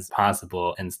as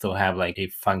possible and still have like a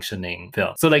functioning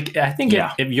film. So like I think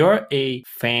Yeah. if you're a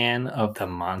fan of the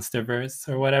MonsterVerse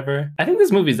or whatever, I think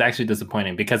this movie is actually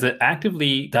disappointing because it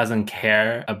actively doesn't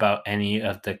care about any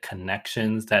of the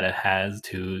connections that it has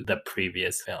to the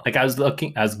previous film. Like I was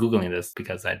Googling this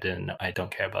because I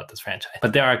don't care about this franchise.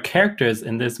 But there are characters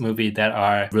in this movie that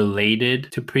are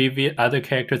related to previous other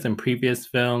characters in previous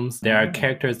films. There are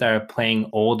characters that are playing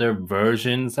older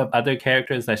versions of other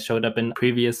characters that showed up in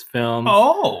previous films.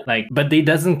 Oh. Like, but they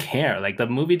doesn't care. Like the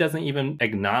movie doesn't even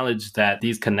acknowledge that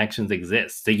these connections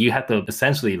exist. So you have to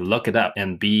essentially look it up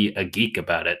and be a geek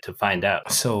about it to find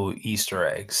out. So Easter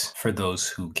eggs for those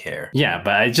who care. Yeah,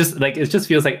 but it just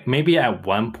feels like maybe at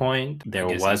one point there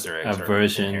I guess was Easter a eggs are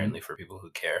version. inherently for people who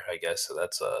care, I guess. So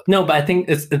that's No, but I think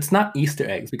it's not Easter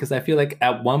eggs because I feel like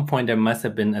at one point there must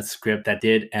have been a script that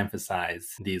did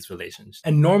emphasize these relationships.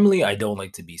 And normally I don't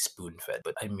like to be spoon fed,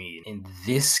 but I mean in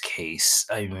this case,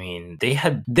 I mean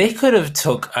they could have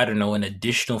took, I don't know, an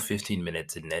additional 15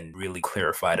 minutes and then really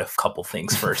clarified a couple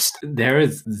things first. There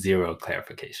is zero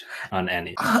clarification on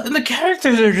anything. And the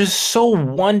characters are just so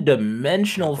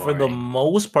one-dimensional for the Boring.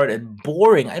 most part and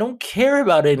boring. I don't care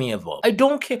about any of them. I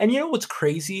don't care. And you know what's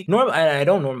crazy? I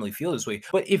don't normally feel this way,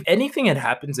 but if anything had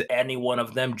happened to any one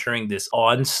of them during this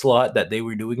onslaught that they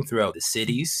were doing throughout the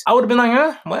cities, I would have been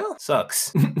like, well,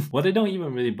 sucks. Well, they don't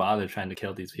even really bother trying to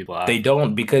kill these people off. They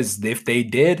don't, because if they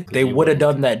did, they You would have wouldn't.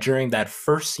 done that during that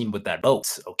first scene with that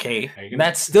boat, okay? Are you gonna-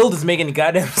 That still doesn't make any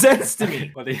goddamn sense to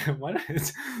me. Well, one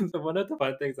of the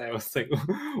fun things I was like,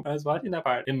 when I was watching that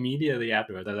part immediately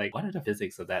afterwards, I was like, what are the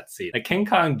physics of that scene? Like King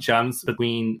Kong jumps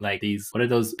between like these, what are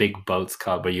those big boats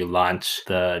called where you launch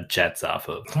the jets off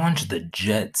of? Launch the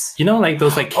jets. You know, like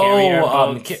those like carrier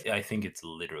boats? I think it's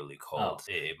literally called.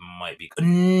 It might be.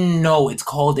 No, it's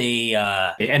called a.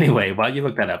 Anyway, while you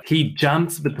look that up, he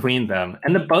jumps between them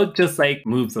and the boat just like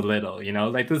moves a little, you know,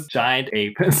 like this giant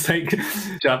ape is like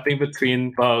jumping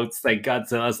between boats, like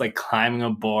Godzilla's like climbing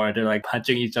aboard, they're like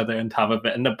punching each other on top of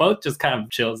it, and the boat just kind of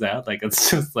chills out, like it's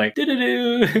just like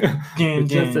doo-doo-doo.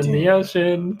 It's just in the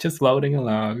ocean, just floating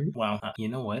along. Wow. You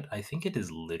know what? I think it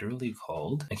is literally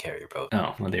called a carrier boat.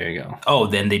 Oh, well, there you go. Oh,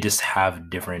 then they just have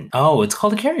different. Oh, it's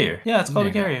called a carrier. Yeah, it's called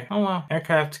a There you carrier. Oh wow,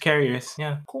 aircraft carriers.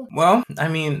 Yeah, cool. Well, I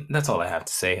mean, that's all I have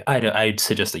to say. I'd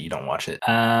suggest that you don't watch it.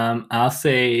 I'll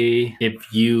say if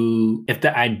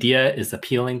the idea is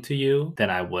appealing to you, then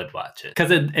I would watch it,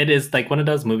 because it is like one of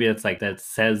those movies that's like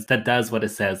that does what it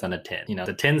says on a tin. You know,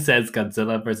 the tin says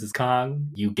Godzilla versus Kong,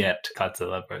 you get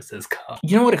Godzilla versus Kong.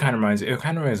 You know what it kind of reminds me? It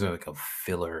kind of reminds me of like a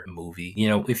filler movie. You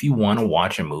know, if you want to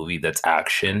watch a movie that's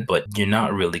action, but you're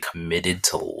not really committed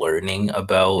to learning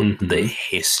about the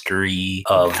history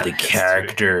of the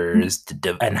characters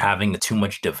and having too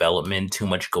much development, too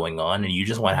much going on, and you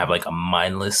just want to have like a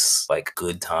mindless, like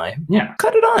good time. Yeah.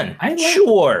 Cut it on.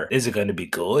 Sure. Is it going to be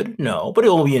good? No, but it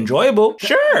will be enjoyable.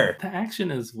 Sure. The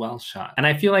action is well shot. And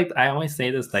I feel like I always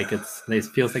say this, like it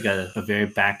feels like a very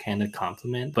backhanded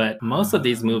compliment, but most of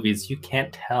these movies, you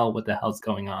can't tell what the hell's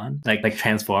going on. Like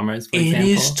Transformers, for example.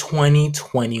 It is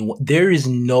 2021. There is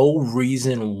no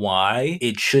reason why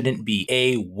it shouldn't be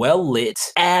A, well lit,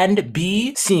 and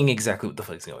B, seeing exactly what the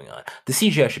fuck's going on. The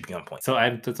CGI should be on point. So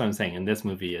that's what I'm saying. In this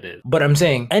movie, it is. But I'm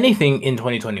saying anything in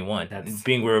 2021 That's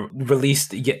being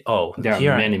released. There are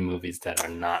many movies that are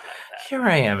not like that. Here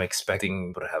I am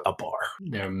expecting to have a bar.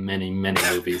 There are many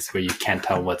movies where you can't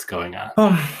tell what's going on.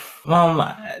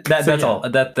 That's all.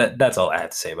 That's all I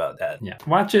had to say about that. Yeah,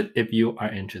 watch it if you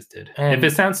are interested. And if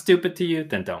it sounds stupid to you,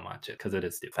 then don't watch it because it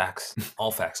is stupid. Facts.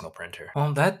 All facts, no printer.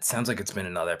 Well, that sounds like it's been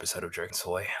another episode of Jerk and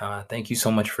Soy. Thank you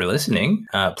so much for listening.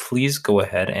 Please go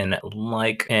ahead and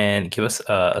like and give us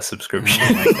a subscription.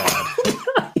 Oh my god.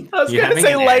 I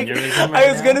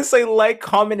was gonna say like,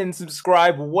 comment, and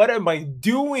subscribe. What am I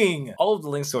doing? All of the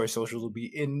links to our socials will be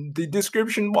in the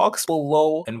description box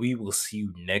below, and we will see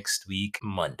you next week,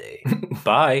 Monday.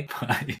 Bye. Bye.